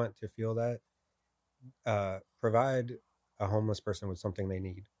 but you want to feel that. Provide a homeless person with something they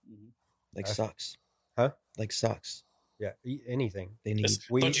need. like Okay. socks. Huh? Like socks. Yeah, anything. They need.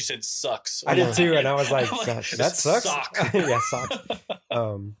 I thought you said sucks. I did too, and I was like, Sucks. that sucks. Sock. Yeah, socks.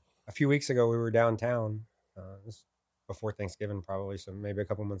 A few weeks ago, we were downtown. This before Thanksgiving, probably, so maybe a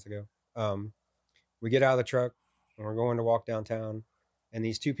couple months ago. We get out of the truck and we're going to walk downtown, and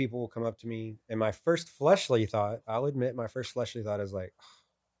these two people will come up to me. And my first fleshly thought, I'll admit, my first fleshly thought is like,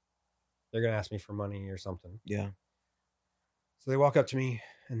 they're gonna ask me for money or something. Yeah. So they walk up to me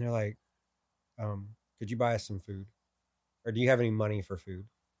and they're like, could you buy us some food? Or do you have any money for food?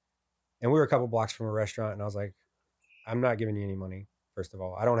 And we were a couple blocks from a restaurant, and I was like, I'm not giving you any money, first of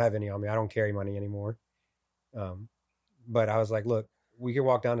all. I don't have any on me. I don't carry money anymore. But I was like, look, we can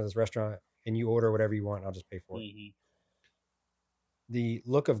walk down to this restaurant and you order whatever you want, and I'll just pay for it. Mhm. The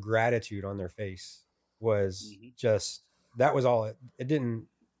look of gratitude on their face was Mhm. just, that was all. It didn't,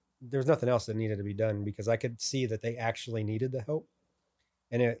 there was nothing else that needed to be done, because I could see that they actually needed the help.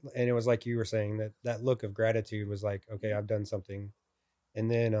 And it was like you were saying, that look of gratitude was like, okay, I've done something. And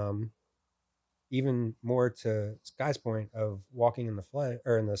then even more to Sky's point of walking in the flesh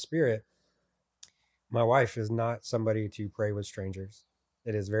or in the spirit, my wife is not somebody to pray with strangers.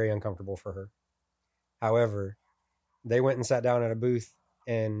 It is very uncomfortable for her. However, they went and sat down at a booth,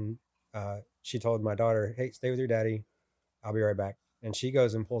 and she told my daughter, hey, stay with your daddy. I'll be right back. And she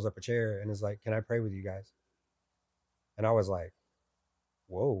goes and pulls up a chair and is like, can I pray with you guys? And I was like,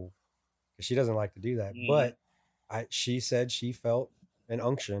 whoa, because she doesn't like to do that. Mhm. But she said she felt an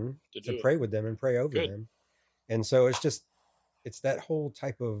unction To to do it. pray with them and pray over Good. them. And so it's that whole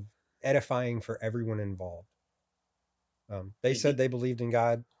type of edifying for everyone involved. They said they believed in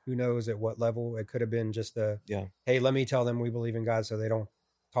God. Who knows at what level? It could have been just hey, let me tell them we believe in God so they don't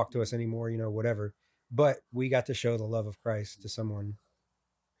talk to us anymore, whatever. But we got to show the love of Christ to someone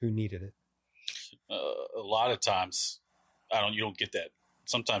who needed it. A lot of times, you don't get that.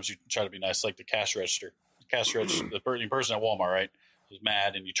 Sometimes you try to be nice, like the cash register. The person at Walmart, right, is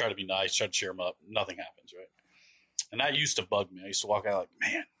mad, and you try to be nice, try to cheer them up. Nothing happens, right? And that used to bug me. I used to walk out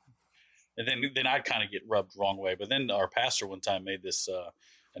like, man. And then I'd kind of get rubbed the wrong way. But then our pastor one time made this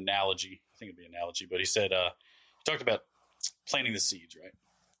analogy. I think it'd be an analogy, but he said, he talked about planting the seeds, right?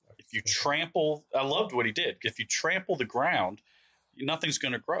 If you trample, I loved what he did. If you trample the ground, nothing's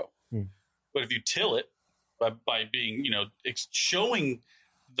going to grow. But if you till it, by being, showing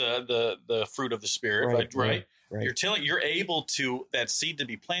the fruit of the Spirit, right? You're able to that seed to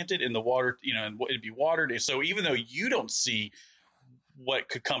be planted in the water, and it'd be watered. And so even though you don't see what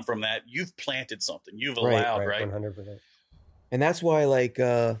could come from that, you've planted something. You've allowed, right? 100%. And that's why, like,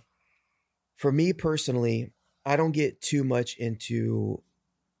 for me personally, I don't get too much into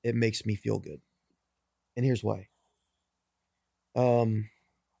it makes me feel good. And here's why. I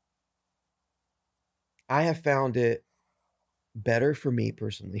have found it better for me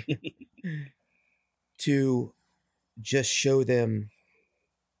personally to just show them.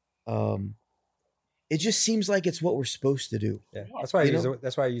 It just seems like it's what we're supposed to do. Yeah, that's why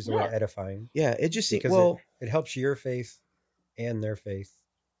I use the word edifying. Yeah, it just seems because it helps your faith and their faith,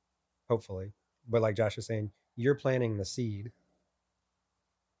 hopefully. But like Josh was saying, you're planting the seed,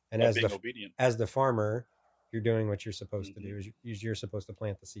 and as the farmer, you're doing what you're supposed to do. Is you're supposed to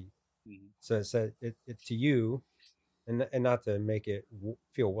plant the seed. Mm-hmm. So it said it to you, and not to make it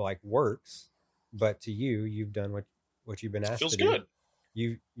feel like works, but to you, you've done what you've been asked to do. Feels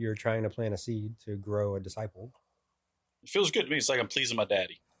good. You're trying to plant a seed to grow a disciple. It feels good to me. It's like I'm pleasing my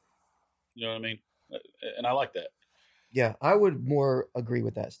daddy. You know what I mean? And I like that. Yeah, I would more agree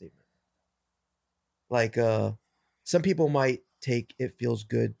with that statement. Like, some people might take it feels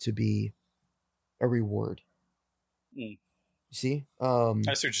good to be a reward. You see? I see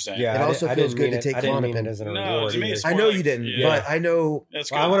what you're saying. Yeah, it also feels good to take Klonopin. As a reward. I know you didn't, but I know.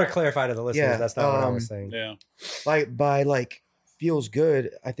 I want to clarify to the listeners that's not what I was saying. Yeah. By feels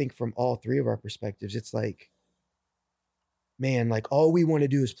good, I think from all three of our perspectives, it's like, man, like all we want to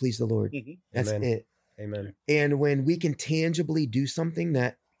do is please the Lord. Mm-hmm. That's it. Amen. And when we can tangibly do something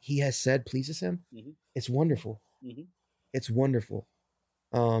that he has said pleases him, it's wonderful. Mm-hmm. It's wonderful.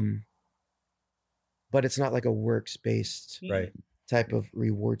 But it's not like a works-based type of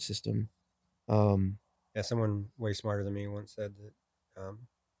reward system. Someone way smarter than me once said that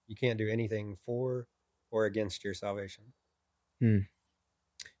you can't do anything for or against your salvation.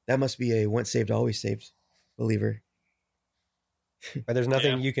 That must be a once saved, always saved believer. But there's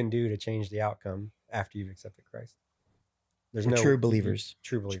nothing you can do to change the outcome after you've accepted Christ. There's no true believers.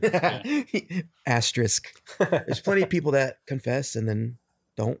 True believers. Asterisk. There's plenty of people that confess and then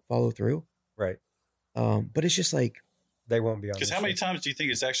don't follow through. Right. But it's just like they won't be on. Because how many times do you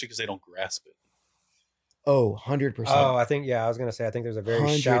think it's actually because they don't grasp it? Oh, 100%. Oh, I think I was going to say I think there's a very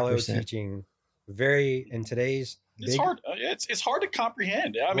 100%. Shallow teaching. Very in today's. It's hard. It's hard to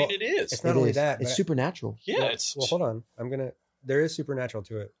comprehend. I mean, it is. It's not only that. It's supernatural. Yeah. Well, hold on. There is supernatural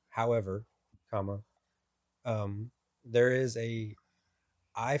to it. However, there is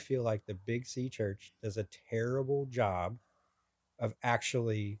I feel like the Big C Church does a terrible job of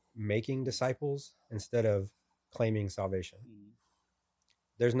actually making disciples instead of claiming salvation.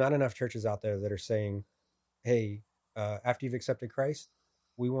 There's not enough churches out there that are saying, hey, after you've accepted Christ,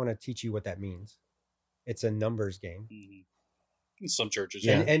 we want to teach you what that means. It's a numbers game. In some churches,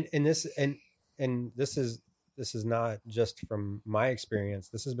 and this is not just from my experience.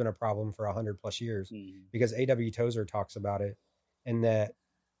 This has been a problem for 100+ years because A.W. Tozer talks about it, and that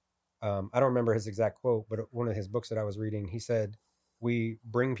I don't remember his exact quote, but one of his books that I was reading, he said, "We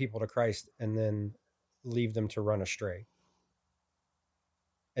bring people to Christ and then leave them to run astray."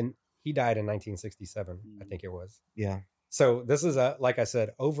 And he died in 1967, I think it was. Yeah. So this is like I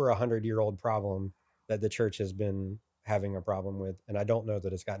said, over 100-year-old problem that the church has been having a problem with, and I don't know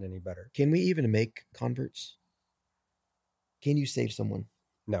that it's gotten any better. Can we even make converts? Can you save someone?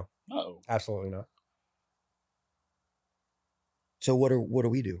 No. No. Absolutely not. So what do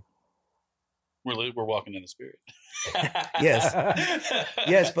we do? We're walking in the Spirit. Yes.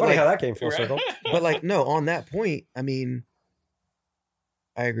 Yes, but funny how that came full circle. But no, on that point, I mean,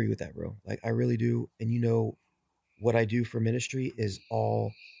 I agree with that, bro. Like I really do. And what I do for ministry is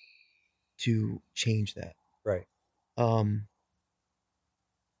all to change that. Right.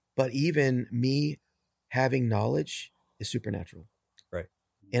 But even me having knowledge is supernatural. Right.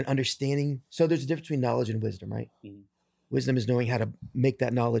 And understanding. So there's a difference between knowledge and wisdom, right? Mm-hmm. Wisdom is knowing how to make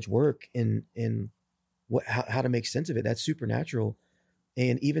that knowledge work and how to make sense of it. That's supernatural.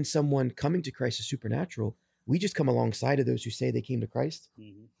 And even someone coming to Christ is supernatural. We just come alongside of those who say they came to Christ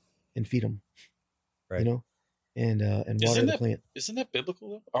and feed them. Right. And water the plant. Isn't that biblical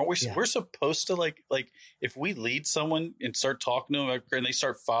though? Aren't we? Yeah. We're supposed to like if we lead someone and start talking to them and they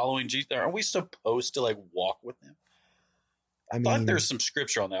start following Jesus, aren't we supposed to walk with them? I thought there's some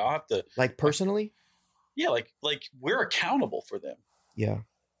scripture on that. I'll have to personally. Yeah, like we're accountable for them. Yeah,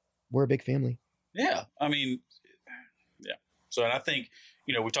 we're a big family. Yeah, I mean, yeah. So, and I think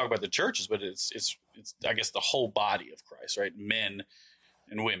we talk about the churches, but it's I guess the whole body of Christ, right? Men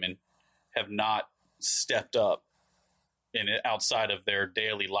and women have not stepped up in it outside of their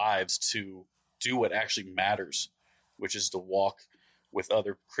daily lives to do what actually matters, which is to walk with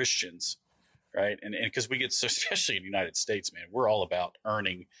other Christians, right? And because we get so, especially in the United States, man, we're all about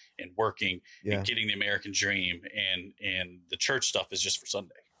earning and working and getting the American dream, and the church stuff is just for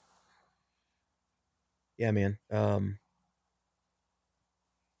Sunday. Yeah, man.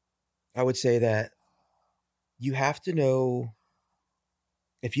 I would say that you have to know,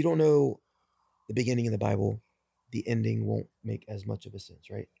 if you don't know the beginning of the Bible, the ending won't make as much of a sense,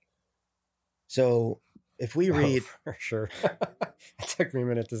 right? So if we read, for sure. It took me a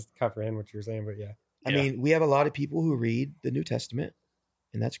minute to comprehend what you were saying, but yeah. I mean, we have a lot of people who read the New Testament,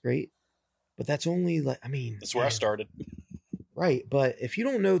 and that's great, but that's only like, I mean, that's where I started. Right. But if you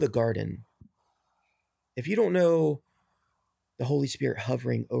don't know the garden, if you don't know the Holy Spirit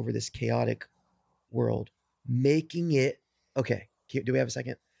hovering over this chaotic world, making it, okay, do we have a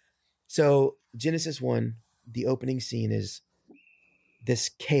second? So Genesis 1, the opening scene is this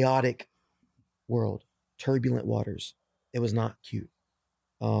chaotic world, turbulent waters. It was not cute.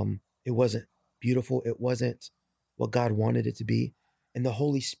 It wasn't beautiful. It wasn't what God wanted it to be. And the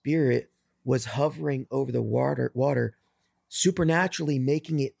Holy Spirit was hovering over the water, supernaturally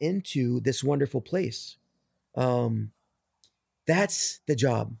making it into this wonderful place. That's the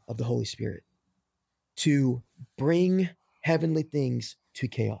job of the Holy Spirit, to bring heavenly things to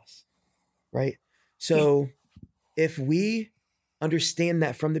chaos, right? So if we understand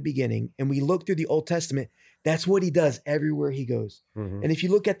that from the beginning and we look through the Old Testament, that's what he does everywhere he goes. Mm-hmm. And if you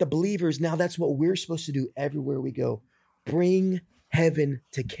look at the believers, now that's what we're supposed to do everywhere we go. Bring heaven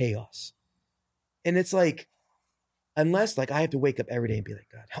to chaos. And it's like, unless like I have to wake up every day and be like,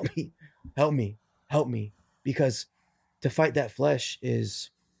 God, help me, help me, help me. Because to fight that flesh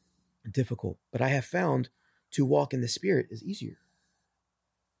is difficult. But I have found to walk in the Spirit is easier.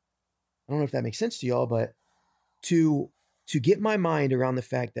 I don't know if that makes sense to y'all, but to get my mind around the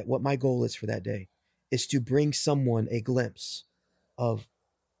fact that what my goal is for that day is to bring someone a glimpse of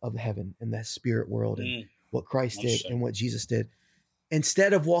heaven and that spirit world and what Christ did and what Jesus did.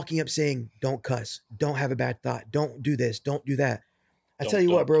 Instead of walking up saying, don't cuss, don't have a bad thought, don't do this, don't do that. I tell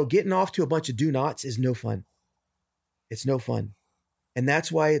you what, bro, getting off to a bunch of do nots is no fun. It's no fun. And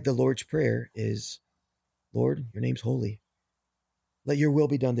that's why the Lord's Prayer is, Lord, your name's holy. Let your will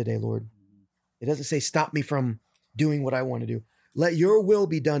be done today, Lord. It doesn't say stop me from doing what I want to do. Let your will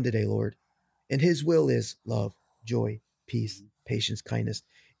be done today, Lord. And his will is love, joy, peace, patience, kindness.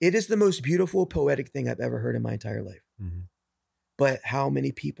 It is the most beautiful, poetic thing I've ever heard in my entire life. Mm-hmm. But how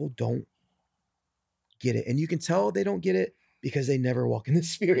many people don't get it? And you can tell they don't get it because they never walk in the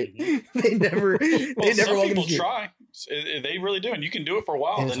Spirit. They never, well, some walk people in the try. They really do. And you can do it for a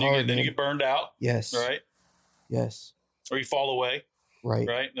while. And then you get burned out. Yes. Right? Yes. Or you fall away. Right.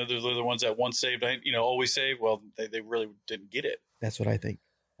 Right. They're the ones that once saved, always saved. Well, they really didn't get it. That's what I think.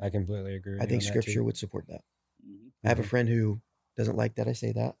 I completely agree. I think Scripture would support that. Mm-hmm. I have a friend who doesn't like that I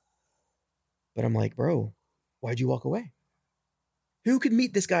say that, but I'm like, bro, why'd you walk away? Who could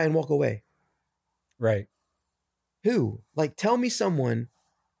meet this guy and walk away? Right. Who? Like, tell me someone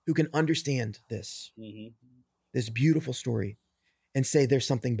who can understand this, this beautiful story, and say there's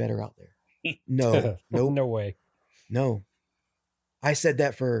something better out there. No, nope. No way. No. I said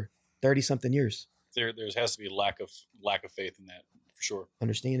that for 30 something years. There has to be a lack of faith in that for sure.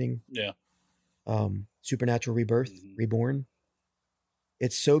 Understanding. Yeah. Supernatural rebirth, reborn.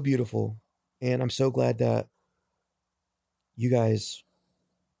 It's so beautiful. And I'm so glad that you guys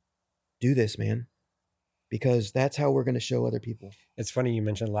do this, man, because that's how we're going to show other people. It's funny you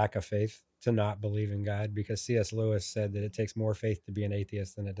mentioned lack of faith to not believe in God, because C.S. Lewis said that it takes more faith to be an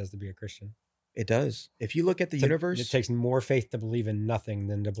atheist than it does to be a Christian. It does. If you look at the universe, it takes more faith to believe in nothing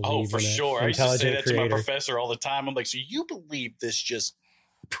than to believe for in sure. I used to say that creator. to my professor all the time. I'm like, so you believe this just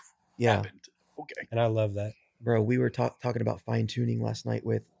happened? Okay. And I love that. Bro, we were talking about fine tuning last night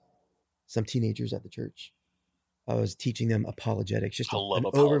with some teenagers at the church. I was teaching them apologetics, just an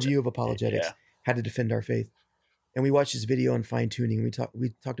overview of apologetics, how to defend our faith. And we watched this video on fine tuning.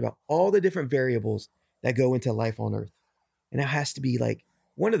 We talked about all the different variables that go into life on earth. And it has to be like,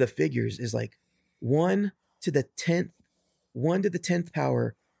 one of the figures is like 1 to the 10th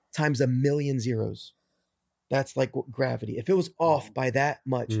power times 1,000,000 zeros. That's like gravity. If it was off by that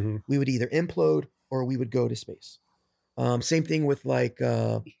much, we would either implode or we would go to space. Same thing with like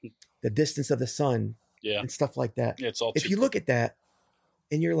the distance of the sun and stuff like that. Yeah, it's all if you look at that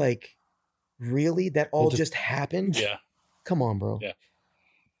and you're like, really? That all just happened? Yeah. Come on, bro. Yeah.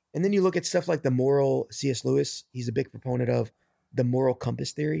 And then you look at stuff like the moral, C.S. Lewis, he's a big proponent of the moral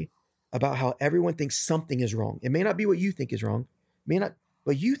compass theory, about how everyone thinks something is wrong. It may not be what you think is wrong. It may not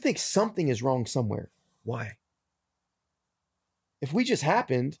but you think something is wrong somewhere. Why? If we just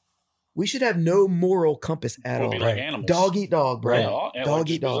happened, we should have no moral compass at We'll all. be like Right. animals. Dog eat dog, bro. Right. Yeah, all- Dog like, eat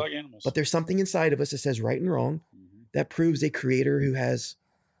just be dog. like animals. But there's something inside of us that says right and wrong Mhm. that proves a creator who has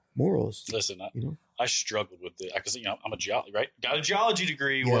morals. Listen, You know? I struggled with it because I'm a geology, right? Got a geology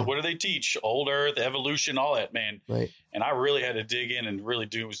degree. Yeah. What do they teach? Old Earth, evolution, all that, man. Right. And I really had to dig in and really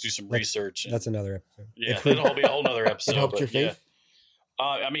do some research. And, That's another episode. yeah, that'll be a whole nother episode. It helped your but yeah. faith.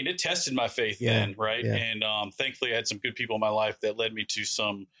 I mean, it tested my faith Yeah, then, right? yeah. And thankfully, I had some good people in my life that led me to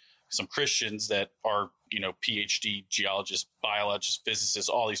some Christians that are, PhD geologists, biologists, physicists,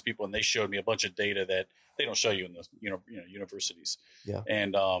 all these people, and they showed me a bunch of data that they don't show you in the universities. Yeah.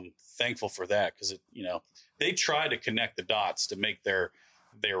 And thankful for that because they try to connect the dots to make their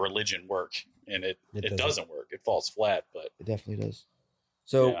religion work, and it doesn't work. It falls flat. But It definitely does.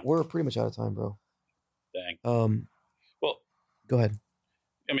 So Yeah. we're pretty much out of time, bro. dang, well. Go ahead.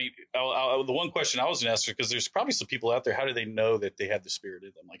 I mean, the one question I was going to ask, because there's probably some people out there, how do they know that they have the Spirit in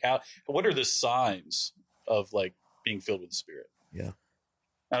them? Like, what are the signs of like being filled with the Spirit? Yeah.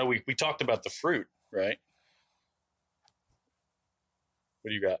 Now we talked about the fruit, right? What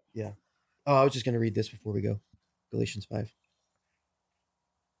do you got? Oh, I was just going to read this before we go. Galatians 5.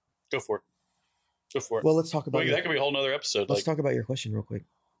 Go for it. Go for it. Well, let's talk about Well, your, that could be a whole nother episode. let's talk about your question real quick.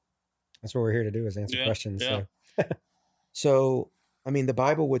 That's what we're here to do, is answer Yeah, questions. yeah. So So, I mean, the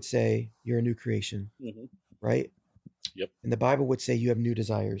Bible would say you're a new creation, Mhm. right? Yep. And the Bible would say you have new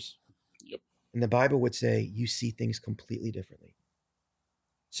desires. Yep. And the Bible would say you see things completely differently.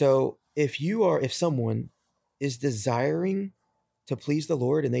 So, if someone is desiring to please the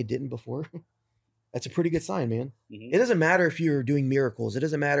Lord and they didn't before, that's a pretty good sign, man. Mhm. It doesn't matter if you're doing miracles. It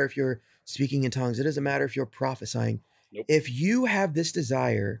doesn't matter if you're speaking in tongues. It doesn't matter if you're prophesying. Nope. If you have this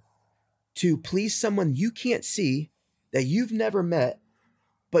desire to please someone you can't see, that you've never met,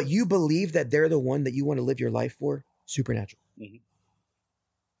 but you believe that they're the one that you want to live your life for, supernatural. Mhm.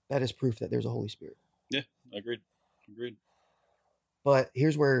 That is proof that there's a Holy Spirit. Agreed. But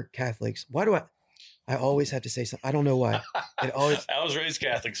here's where Catholics, why do I always have to say something? I don't know why. It always, I was raised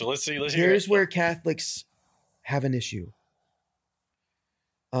Catholic, so let's hear here's it. where Catholics have an issue.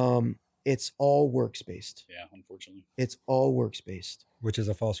 It's all works based. Yeah, unfortunately. It's all works based. which is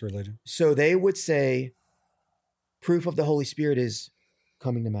a false religion. So they would say proof of the Holy Spirit is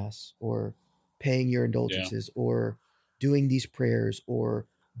coming to mass or paying your indulgences or doing these prayers or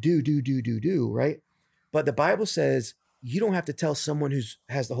do, right? But the Bible says you don't have to tell someone who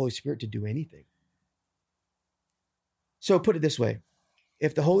has the Holy Spirit to do anything. So put it this way.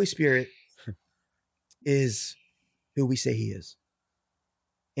 If the Holy Spirit is who we say he is,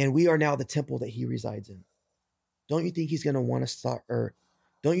 and we are now the temple that he resides in, don't you think he's going to want to stop, or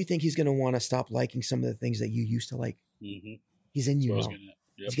don't you think he's going to want to stop liking some of the things that you used to like? Mm-hmm. He's in you That's now. what I was getting at.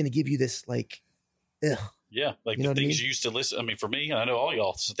 Yep. He's going to give you this like, ugh. Yeah, like You know the what I things mean? you used to listen. I mean, for me, and I know all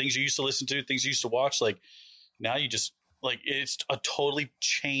y'all, so things you used to listen to, things you used to watch. Like now, you just like it's a totally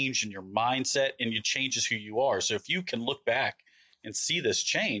change in your mindset, and it changes who you are. So if you can look back and see this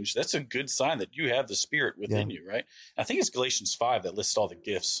change, that's a good sign that you have the Spirit within you, right? I think it's Galatians 5 that lists all the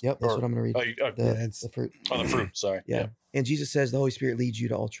gifts. Yep, that's Or- what I'm going to Oh, read. you, The fruit. the fruit. Sorry. Yeah. And Jesus says the Holy Spirit leads you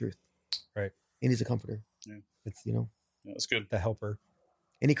to all truth. Right. And he's a comforter. Yeah. It's You know, Yeah, that's good. the helper.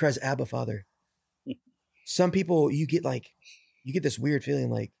 and he cries, Abba, Father. Some people, you get this weird feeling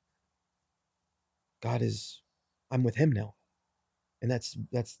like I'm with him now. And that's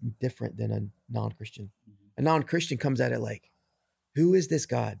different than a non-Christian. A non-Christian comes at it like, who is this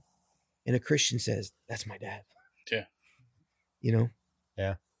God? And a Christian says, that's my dad. Yeah. You know?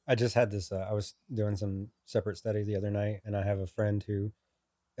 I just had this. I was doing some separate study the other night, and I have a friend who,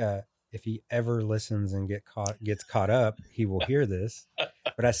 if he ever listens and gets caught up, he will hear this.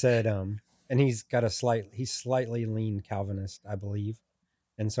 But I said, and he's slightly lean Calvinist, I believe.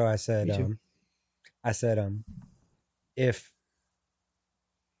 And so I said, Me too. if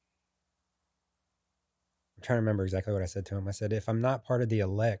I'm trying to remember exactly what I said to him. I said, if I'm not part of the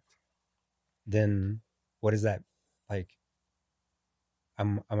elect, then what is that like?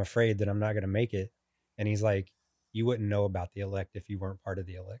 I'm afraid that I'm not going to make it. And he's like, you wouldn't know about the elect if you weren't part of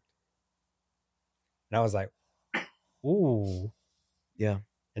the elect. And I was like, ooh. Yeah.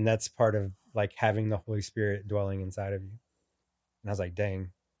 And that's part of like having the Holy Spirit dwelling inside of you. And I was like,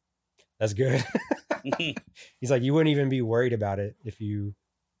 dang, that's good. He's like, you wouldn't even be worried about it if you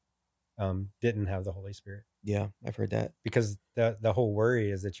didn't have the Holy Spirit. Yeah, I've heard that. Because the whole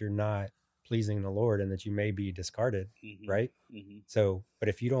worry is that you're not pleasing the Lord and that you may be discarded, Mhm. right? Mm-hmm. So, but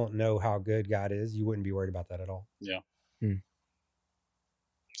if you don't know how good God is, you wouldn't be worried about that at all. That's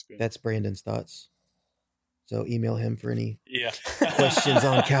good. That's Brandon's thoughts. So email him for any Yeah. questions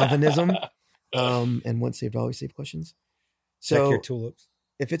on Calvinism. And once saved, always saved questions. Check So your tulips.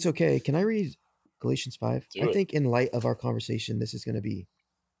 if it's okay, can I read Galatians 5? Do I it. think in light of our conversation, this is going to be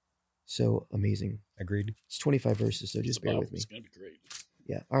so amazing. Agreed. It's 25 verses, so just bear with me. It's going to be great.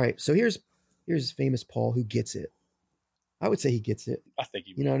 Yeah. All right. So here's famous Paul who gets it. I would say he gets it. I think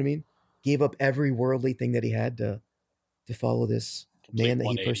he You know what I mean? Gave up every worldly thing that he had to follow this complete man that he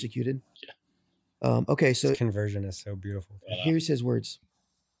 180. persecuted. Yeah. Okay. So This conversion is so beautiful. here's his words.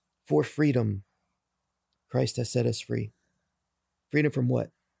 For freedom, Christ has set us free. Freedom from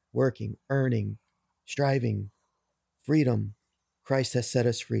what? Working, earning, striving. Freedom, Christ has set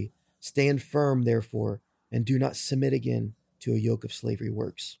us free. Stand firm, therefore, and do not submit again to a yoke of slavery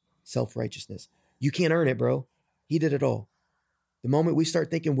works, self-righteousness. You can't earn it, bro. He did it all. The moment we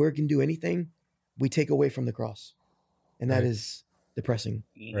start thinking we can do anything, we take away from the cross. And that Right. is depressing.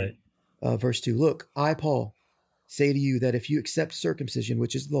 Mhm. Right. Verse 2, look, I, Paul, say to you that if you accept circumcision,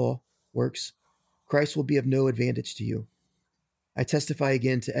 which is the law, works, Christ will be of no advantage to you. I testify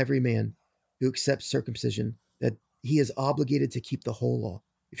again to every man who accepts circumcision that he is obligated to keep the whole law.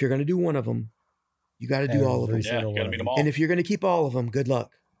 If you're going to do one of them, you got to do all of them. Every Yeah, single you got to one meet of them them. all. And if you're going to keep all of them, good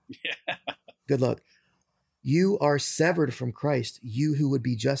luck. Yeah. Good luck. You are severed from Christ, you who would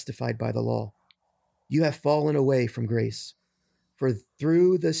be justified by the law. You have fallen away from grace. For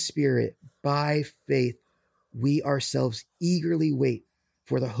through the Spirit, by faith, we ourselves eagerly wait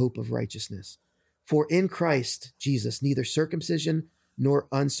for the hope of righteousness. For in Christ Jesus, neither circumcision nor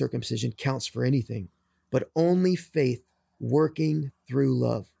uncircumcision counts for anything, but only faith working through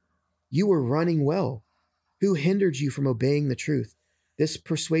love. You were running well. Who hindered you from obeying the truth? This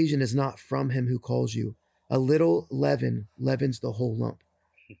persuasion is not from him who calls you. A little leaven leavens the whole lump.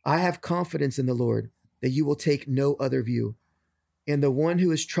 I have confidence in the Lord that you will take no other view, and the one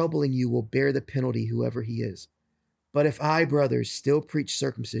who is troubling you will bear the penalty, whoever he is. But if I, brothers, still preach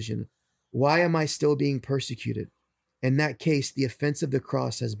circumcision, why am I still being persecuted? In that case, the offense of the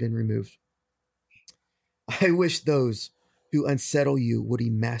cross has been removed. I wish those who unsettle you would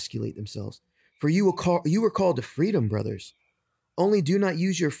emasculate themselves. For you were called to freedom, brothers. Only do not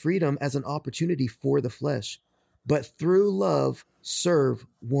use your freedom as an opportunity for the flesh, but through love serve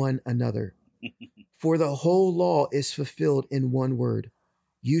one another. For the whole law is fulfilled in one word: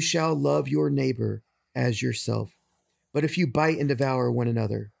 you shall love your neighbor as yourself. But if you bite and devour one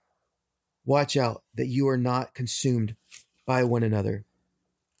another, watch out that you are not consumed by one another.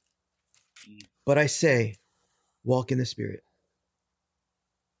 But I say, walk in the Spirit,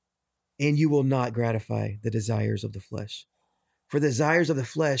 and you will not gratify the desires of the flesh. For the desires of the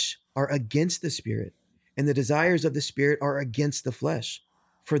flesh are against the Spirit, and the desires of the Spirit are against the flesh.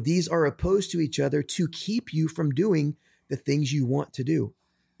 For these are opposed to each other to keep you from doing the things you want to do.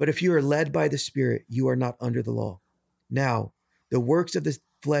 But if you are led by the Spirit, you are not under the law. Now, the works of the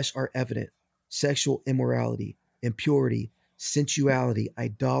flesh are evident: sexual immorality, impurity, sensuality,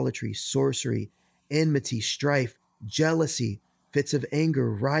 idolatry, sorcery, enmity, strife, jealousy, fits of anger,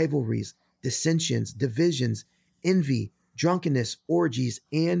 rivalries, dissensions, divisions, envy, drunkenness, orgies,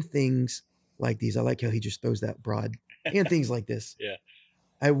 and things like these. I like how he just throws that broad. And things like this. Yeah.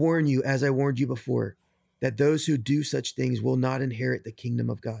 I warn you, as I warned you before, that those who do such things will not inherit the kingdom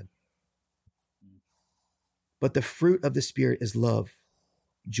of God. But the fruit of the Spirit is love,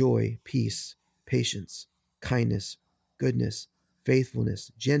 joy, peace, patience, kindness, goodness,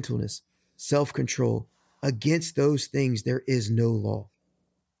 faithfulness, gentleness, self-control. Against those things there is no law.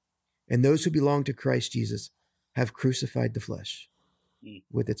 And those who belong to Christ Jesus have crucified the flesh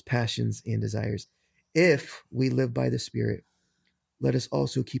with its passions and desires. If we live by the Spirit, let us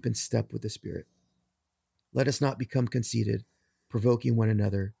also keep in step with the Spirit. Let us not become conceited, provoking one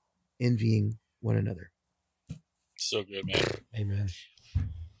another, envying one another. So good, man. Amen.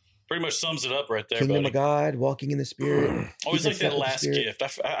 Pretty much sums it up right there, Kingdom buddy. of God, walking in the Spirit. Always keep in like step that with the last Spirit.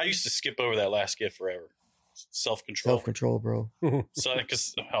 gift. I used to skip over that last gift forever. Self-control. Self-control, bro. So,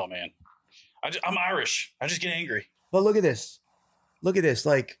 because, oh man, I'm Irish. I just get angry. But look at this. Look at this.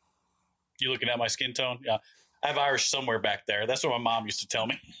 Like, You looking at my skin tone? Yeah. I have Irish somewhere back there. That's what my mom used to tell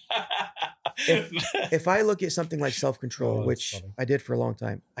me. if I look at something like self-control, Oh, that's which funny. I did for a long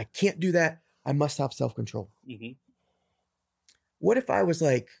time, I can't do that. I must have self-control. Mhm. What if I was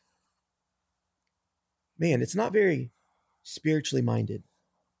like, man, it's not very spiritually minded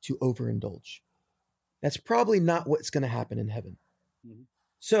to overindulge. That's probably not what's going to happen in heaven. Mhm.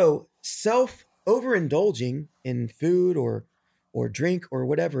 So overindulging in food or drink or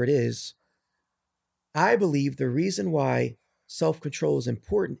whatever it is, I believe the reason why self-control is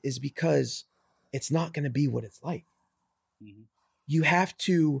important is because it's not going to be what it's like. Mhm. You have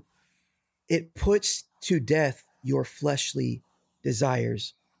to, it puts to death your fleshly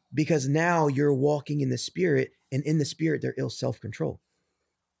desires, because now you're walking in the Spirit, and in the Spirit there is self-control.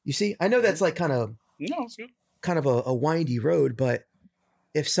 You see, I know that's like kind of it's good. a windy road, but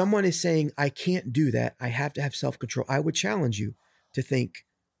if someone is saying, I can't do that, I have to have self-control, I would challenge you to think,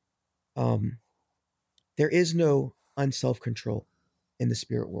 there is no unself-control in the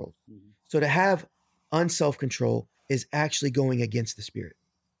spirit world. Mhm. So to have unself-control is actually going against the Spirit.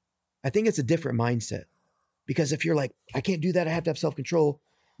 I think it's a different mindset, because if you're like, I can't do that, I have to have self-control,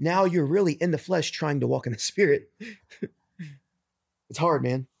 now you're really in the flesh trying to walk in the Spirit. It's hard,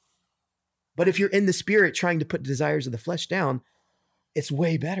 man. But if you're in the Spirit trying to put the desires of the flesh down, it's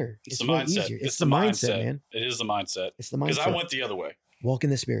way better. It's It's the way mindset. easier. It's the the mindset, mindset. man. It is the mindset. It's the Because I mindset. went the other way. Walk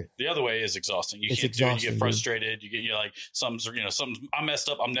in the Spirit. The other way is exhausting. You It's can't do it. You exhausting, get dude. frustrated. You get like something. I messed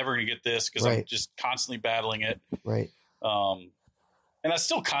up. I'm never going to get this because I'm Right. just constantly battling it. Right. And I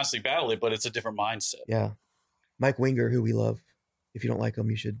still constantly battle it, but it's a different mindset. Yeah. Mike Winger, who we love. If you don't like him,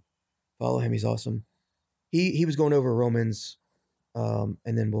 you should follow him. He's awesome. He was going over Romans, and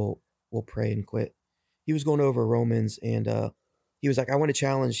then we'll pray and quit. He was going over Romans, and he was like, I want to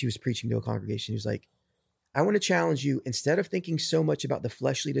challenge. He was preaching to a congregation. He was like, I want to challenge you, instead of thinking so much about the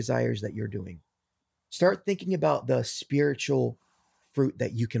fleshly desires that you're doing, start thinking about the spiritual fruit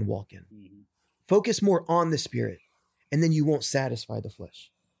that you can walk in. Mhm. Focus more on the Spirit, and then you won't satisfy the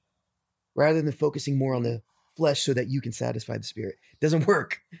flesh. Rather than focusing more on the flesh so that you can satisfy the Spirit. It doesn't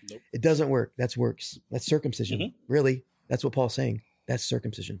work. Nope. It doesn't work. That's works. That's circumcision. Mhm. Really. That's what Paul's saying. That's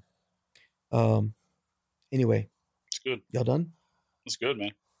circumcision. Anyway, It's good. y'all done? It's good,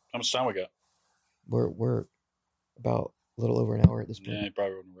 man. How much time we got? We're about a little over an hour at this point. Yeah, you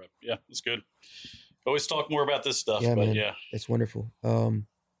probably wouldn't wrap. Yeah, it's good. Always talk more about this stuff, Yeah, but man. yeah. It's wonderful. You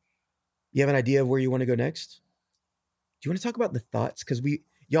have an idea of where you want to go next? Do you want to talk about the thoughts? Because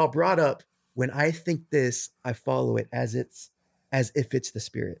y'all brought up, when I think this, I follow it as if it's the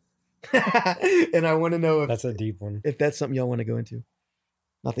Spirit. And I want to know That's a deep one. if that's something y'all want to go into.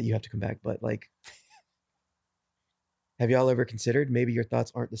 Not that you have to come back, but like, have y'all ever considered maybe your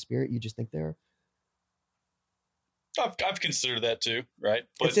thoughts aren't the Spirit, you just think they are? I've considered that too, right?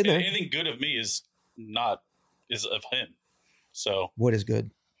 But It's in there. anything good of me is of him. So What is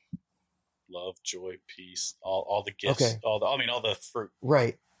good? love, joy, peace, all the gifts, Okay. all the fruit.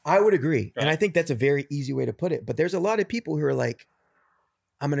 Right. I would agree. And Right. I think that's a very easy way to put it. But there's a lot of people who are like,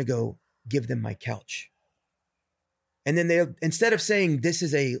 I'm going to go give them my couch. And then they, instead of saying this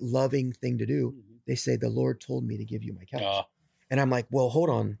is a loving thing to do, they say, the Lord told me to give you my couch. And I'm like, well, hold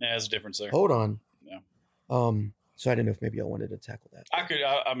on. Yeah, there's a difference there. Hold on. Yeah. So I didn't know if maybe y'all wanted to tackle that. I could.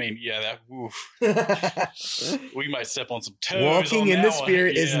 I mean, yeah. We might step on some toes. Walking on in that the one.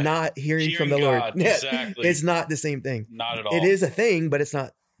 Spirit Yeah. is not hearing from the Hearing Lord. God, exactly. It's not the same thing. Not at all. It is a thing, but it's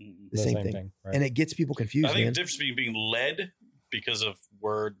not Mm-mm. the same thing. right? And it gets people confused, I think man. the difference between being led because of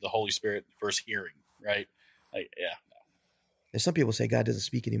word, the Holy Spirit, versus hearing. Right? Like, yeah. There's some people say God doesn't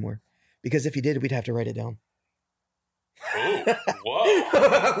speak anymore, because if he did, we'd have to write it down. Oh,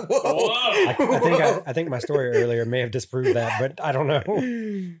 whoa. Whoa. I think my story earlier may have disproved that, but I don't know.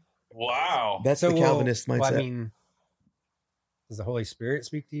 Wow. That's the Calvinist mindset. Well, I mean, does the Holy Spirit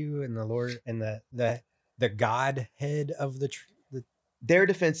speak to you, and the Lord and the Godhead of the Their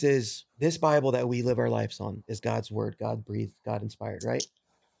defense is, this Bible that we live our lives on is God's word, God breathed, God inspired, right?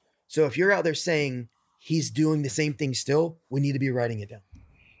 So if you're out there saying he's doing the same thing still, we need to be writing it down.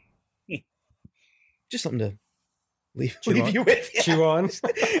 Just something to leave on. you with. Yeah. chew on?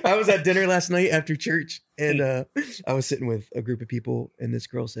 I was at dinner last night after church, and I was sitting with a group of people, and this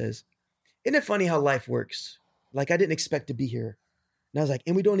girl says, isn't it funny how life works? Like, I didn't expect to be here. And I was like,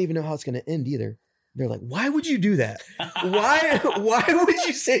 and we don't even know how it's going to end either. They're like, why would you do that? Why would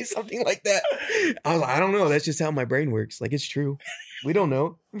you say something like that? I was like, I don't know. That's just how my brain works. Like, it's true. We don't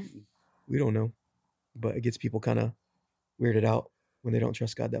know. We don't know. But it gets people kind of weirded out when they don't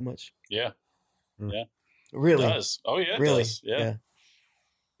trust God that much. Yeah. Really? It does. Oh, yeah. It Really? does. Yeah.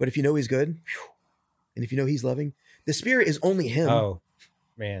 But if you know he's good, whew, and if you know he's loving, the Spirit is only him. Oh,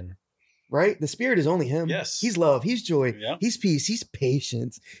 man. Right? The Spirit is only him. Yes. He's love. He's joy. Yeah. He's peace. He's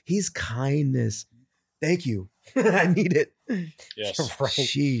patience. He's kindness. Thank you. I need it. Yes. Right.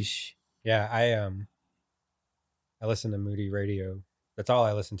 Sheesh. Yeah, I listen to Moody Radio. That's all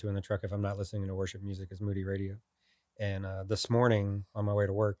I listen to in the truck if I'm not listening to worship music, is Moody Radio. And this morning on my way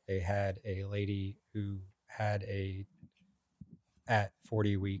to work, they had a lady who had at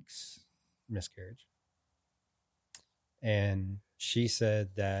 40 weeks miscarriage. And she said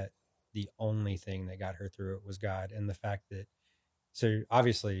that the only thing that got her through it was God, and the fact that, so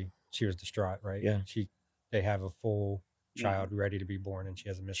obviously she was distraught, right? Yeah. They have a full child ready to be born, and she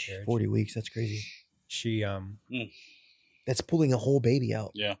has a miscarriage. 40 weeks. That's crazy. she That's pulling a whole baby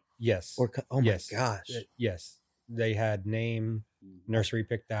out. Yeah. yes. Oh my Yes. gosh. Yes. They had name, nursery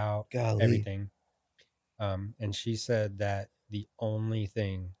picked out, Golly. everything. And she said that the only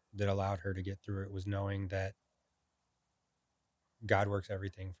thing that allowed her to get through it was knowing that God works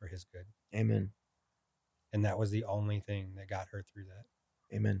everything for his good. Amen. And that was the only thing that got her through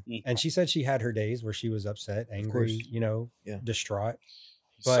that. Amen. And she said she had her days where she was upset, angry, course. Yeah. distraught.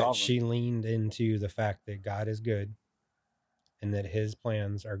 He's But sovereign. she leaned into the fact that God is good and that his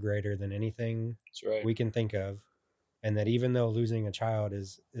plans are greater than anything That's right. we can think of. And that even though losing a child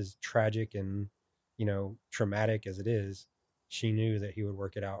is tragic and, traumatic as it is, she knew that he would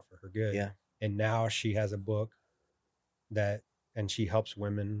work it out for her good. Yeah. And now she has a book and she helps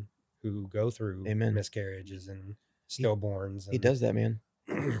women who go through Amen. miscarriages and stillborns. He does that, man.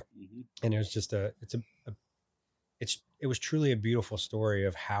 Mhm. And it was just it was truly a beautiful story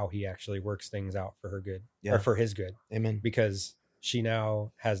of how he actually works things out for her good, Yeah. or for his good, Amen. because she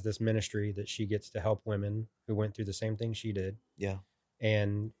now has this ministry that she gets to help women who went through the same thing she did Yeah.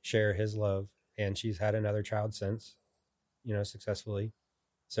 and share his love. And she's had another child since, successfully.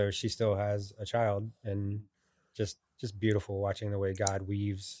 So she still has a child, and just beautiful watching the way God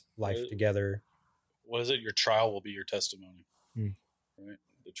weaves life together. What is it? Your trial will be your testimony. Hmm. Right?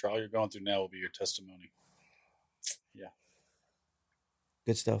 The trial you're going through now will be your testimony. Yeah.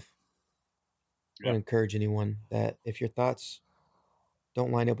 Good stuff. I Yeah. want to encourage anyone that if your thoughts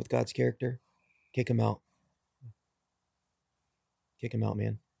don't line up with God's character, kick him out. Kick him out,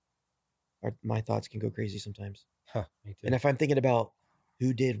 man. My thoughts can go crazy sometimes. Huh, me too. And if I'm thinking about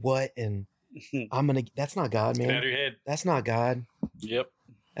who did what and that's not God, Get out man. of your head. That's not God. Yep.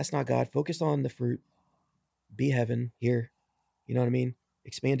 That's not God. Focus on the fruit. Be heaven here. You know what I mean?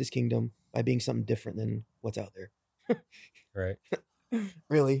 Expand his kingdom by being something different than what's out there. Right.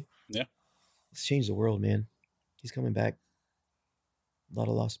 Really? Yeah. Let's change the world, man. He's coming back. A lot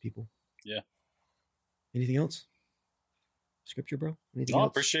of lost people. Yeah. Anything else? Scripture, bro? Anything No,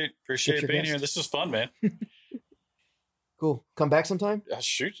 else? appreciate Scripture being guest? here. This is fun, man. Cool. Come back sometime.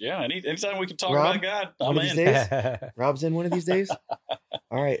 Shoot, yeah. Anytime we can talk Rob, about God, one I'm of these in. days? Rob's in one of these days.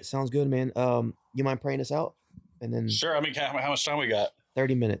 All right, sounds good, man. You mind praying us out? And then Sure. I mean, how much time we got?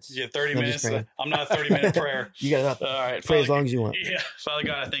 30 minutes. Yeah, 30 I'm just minutes. praying. I'm not a 30-minute prayer. You got All right. pray as Father- long as you want. Yeah, Father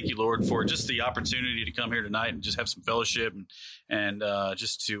God, I thank you, Lord, for just the opportunity to come here tonight and just have some fellowship and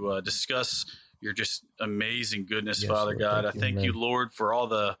just to discuss your just amazing goodness, Yes, Father Lord, God. thank I you. thank you, Amen. Lord, for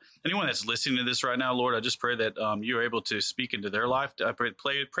all anyone that's listening to this right now, Lord. I just pray that you are able to speak into their life. I pray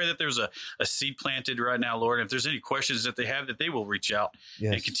that there's a seed planted right now, Lord. And if there's any questions that they have, that they will reach out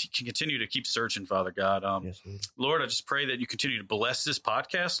and Yes. can continue to keep searching, Father God. Yes, Lord. Lord, I just pray that you continue to bless this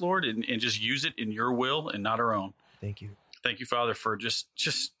podcast, Lord, and just use it in your will and not our own. Thank you. Thank you, Father, for just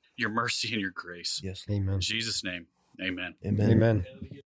your mercy and your grace. Yes, Lord. Amen. In Jesus' name, amen. Amen. Amen.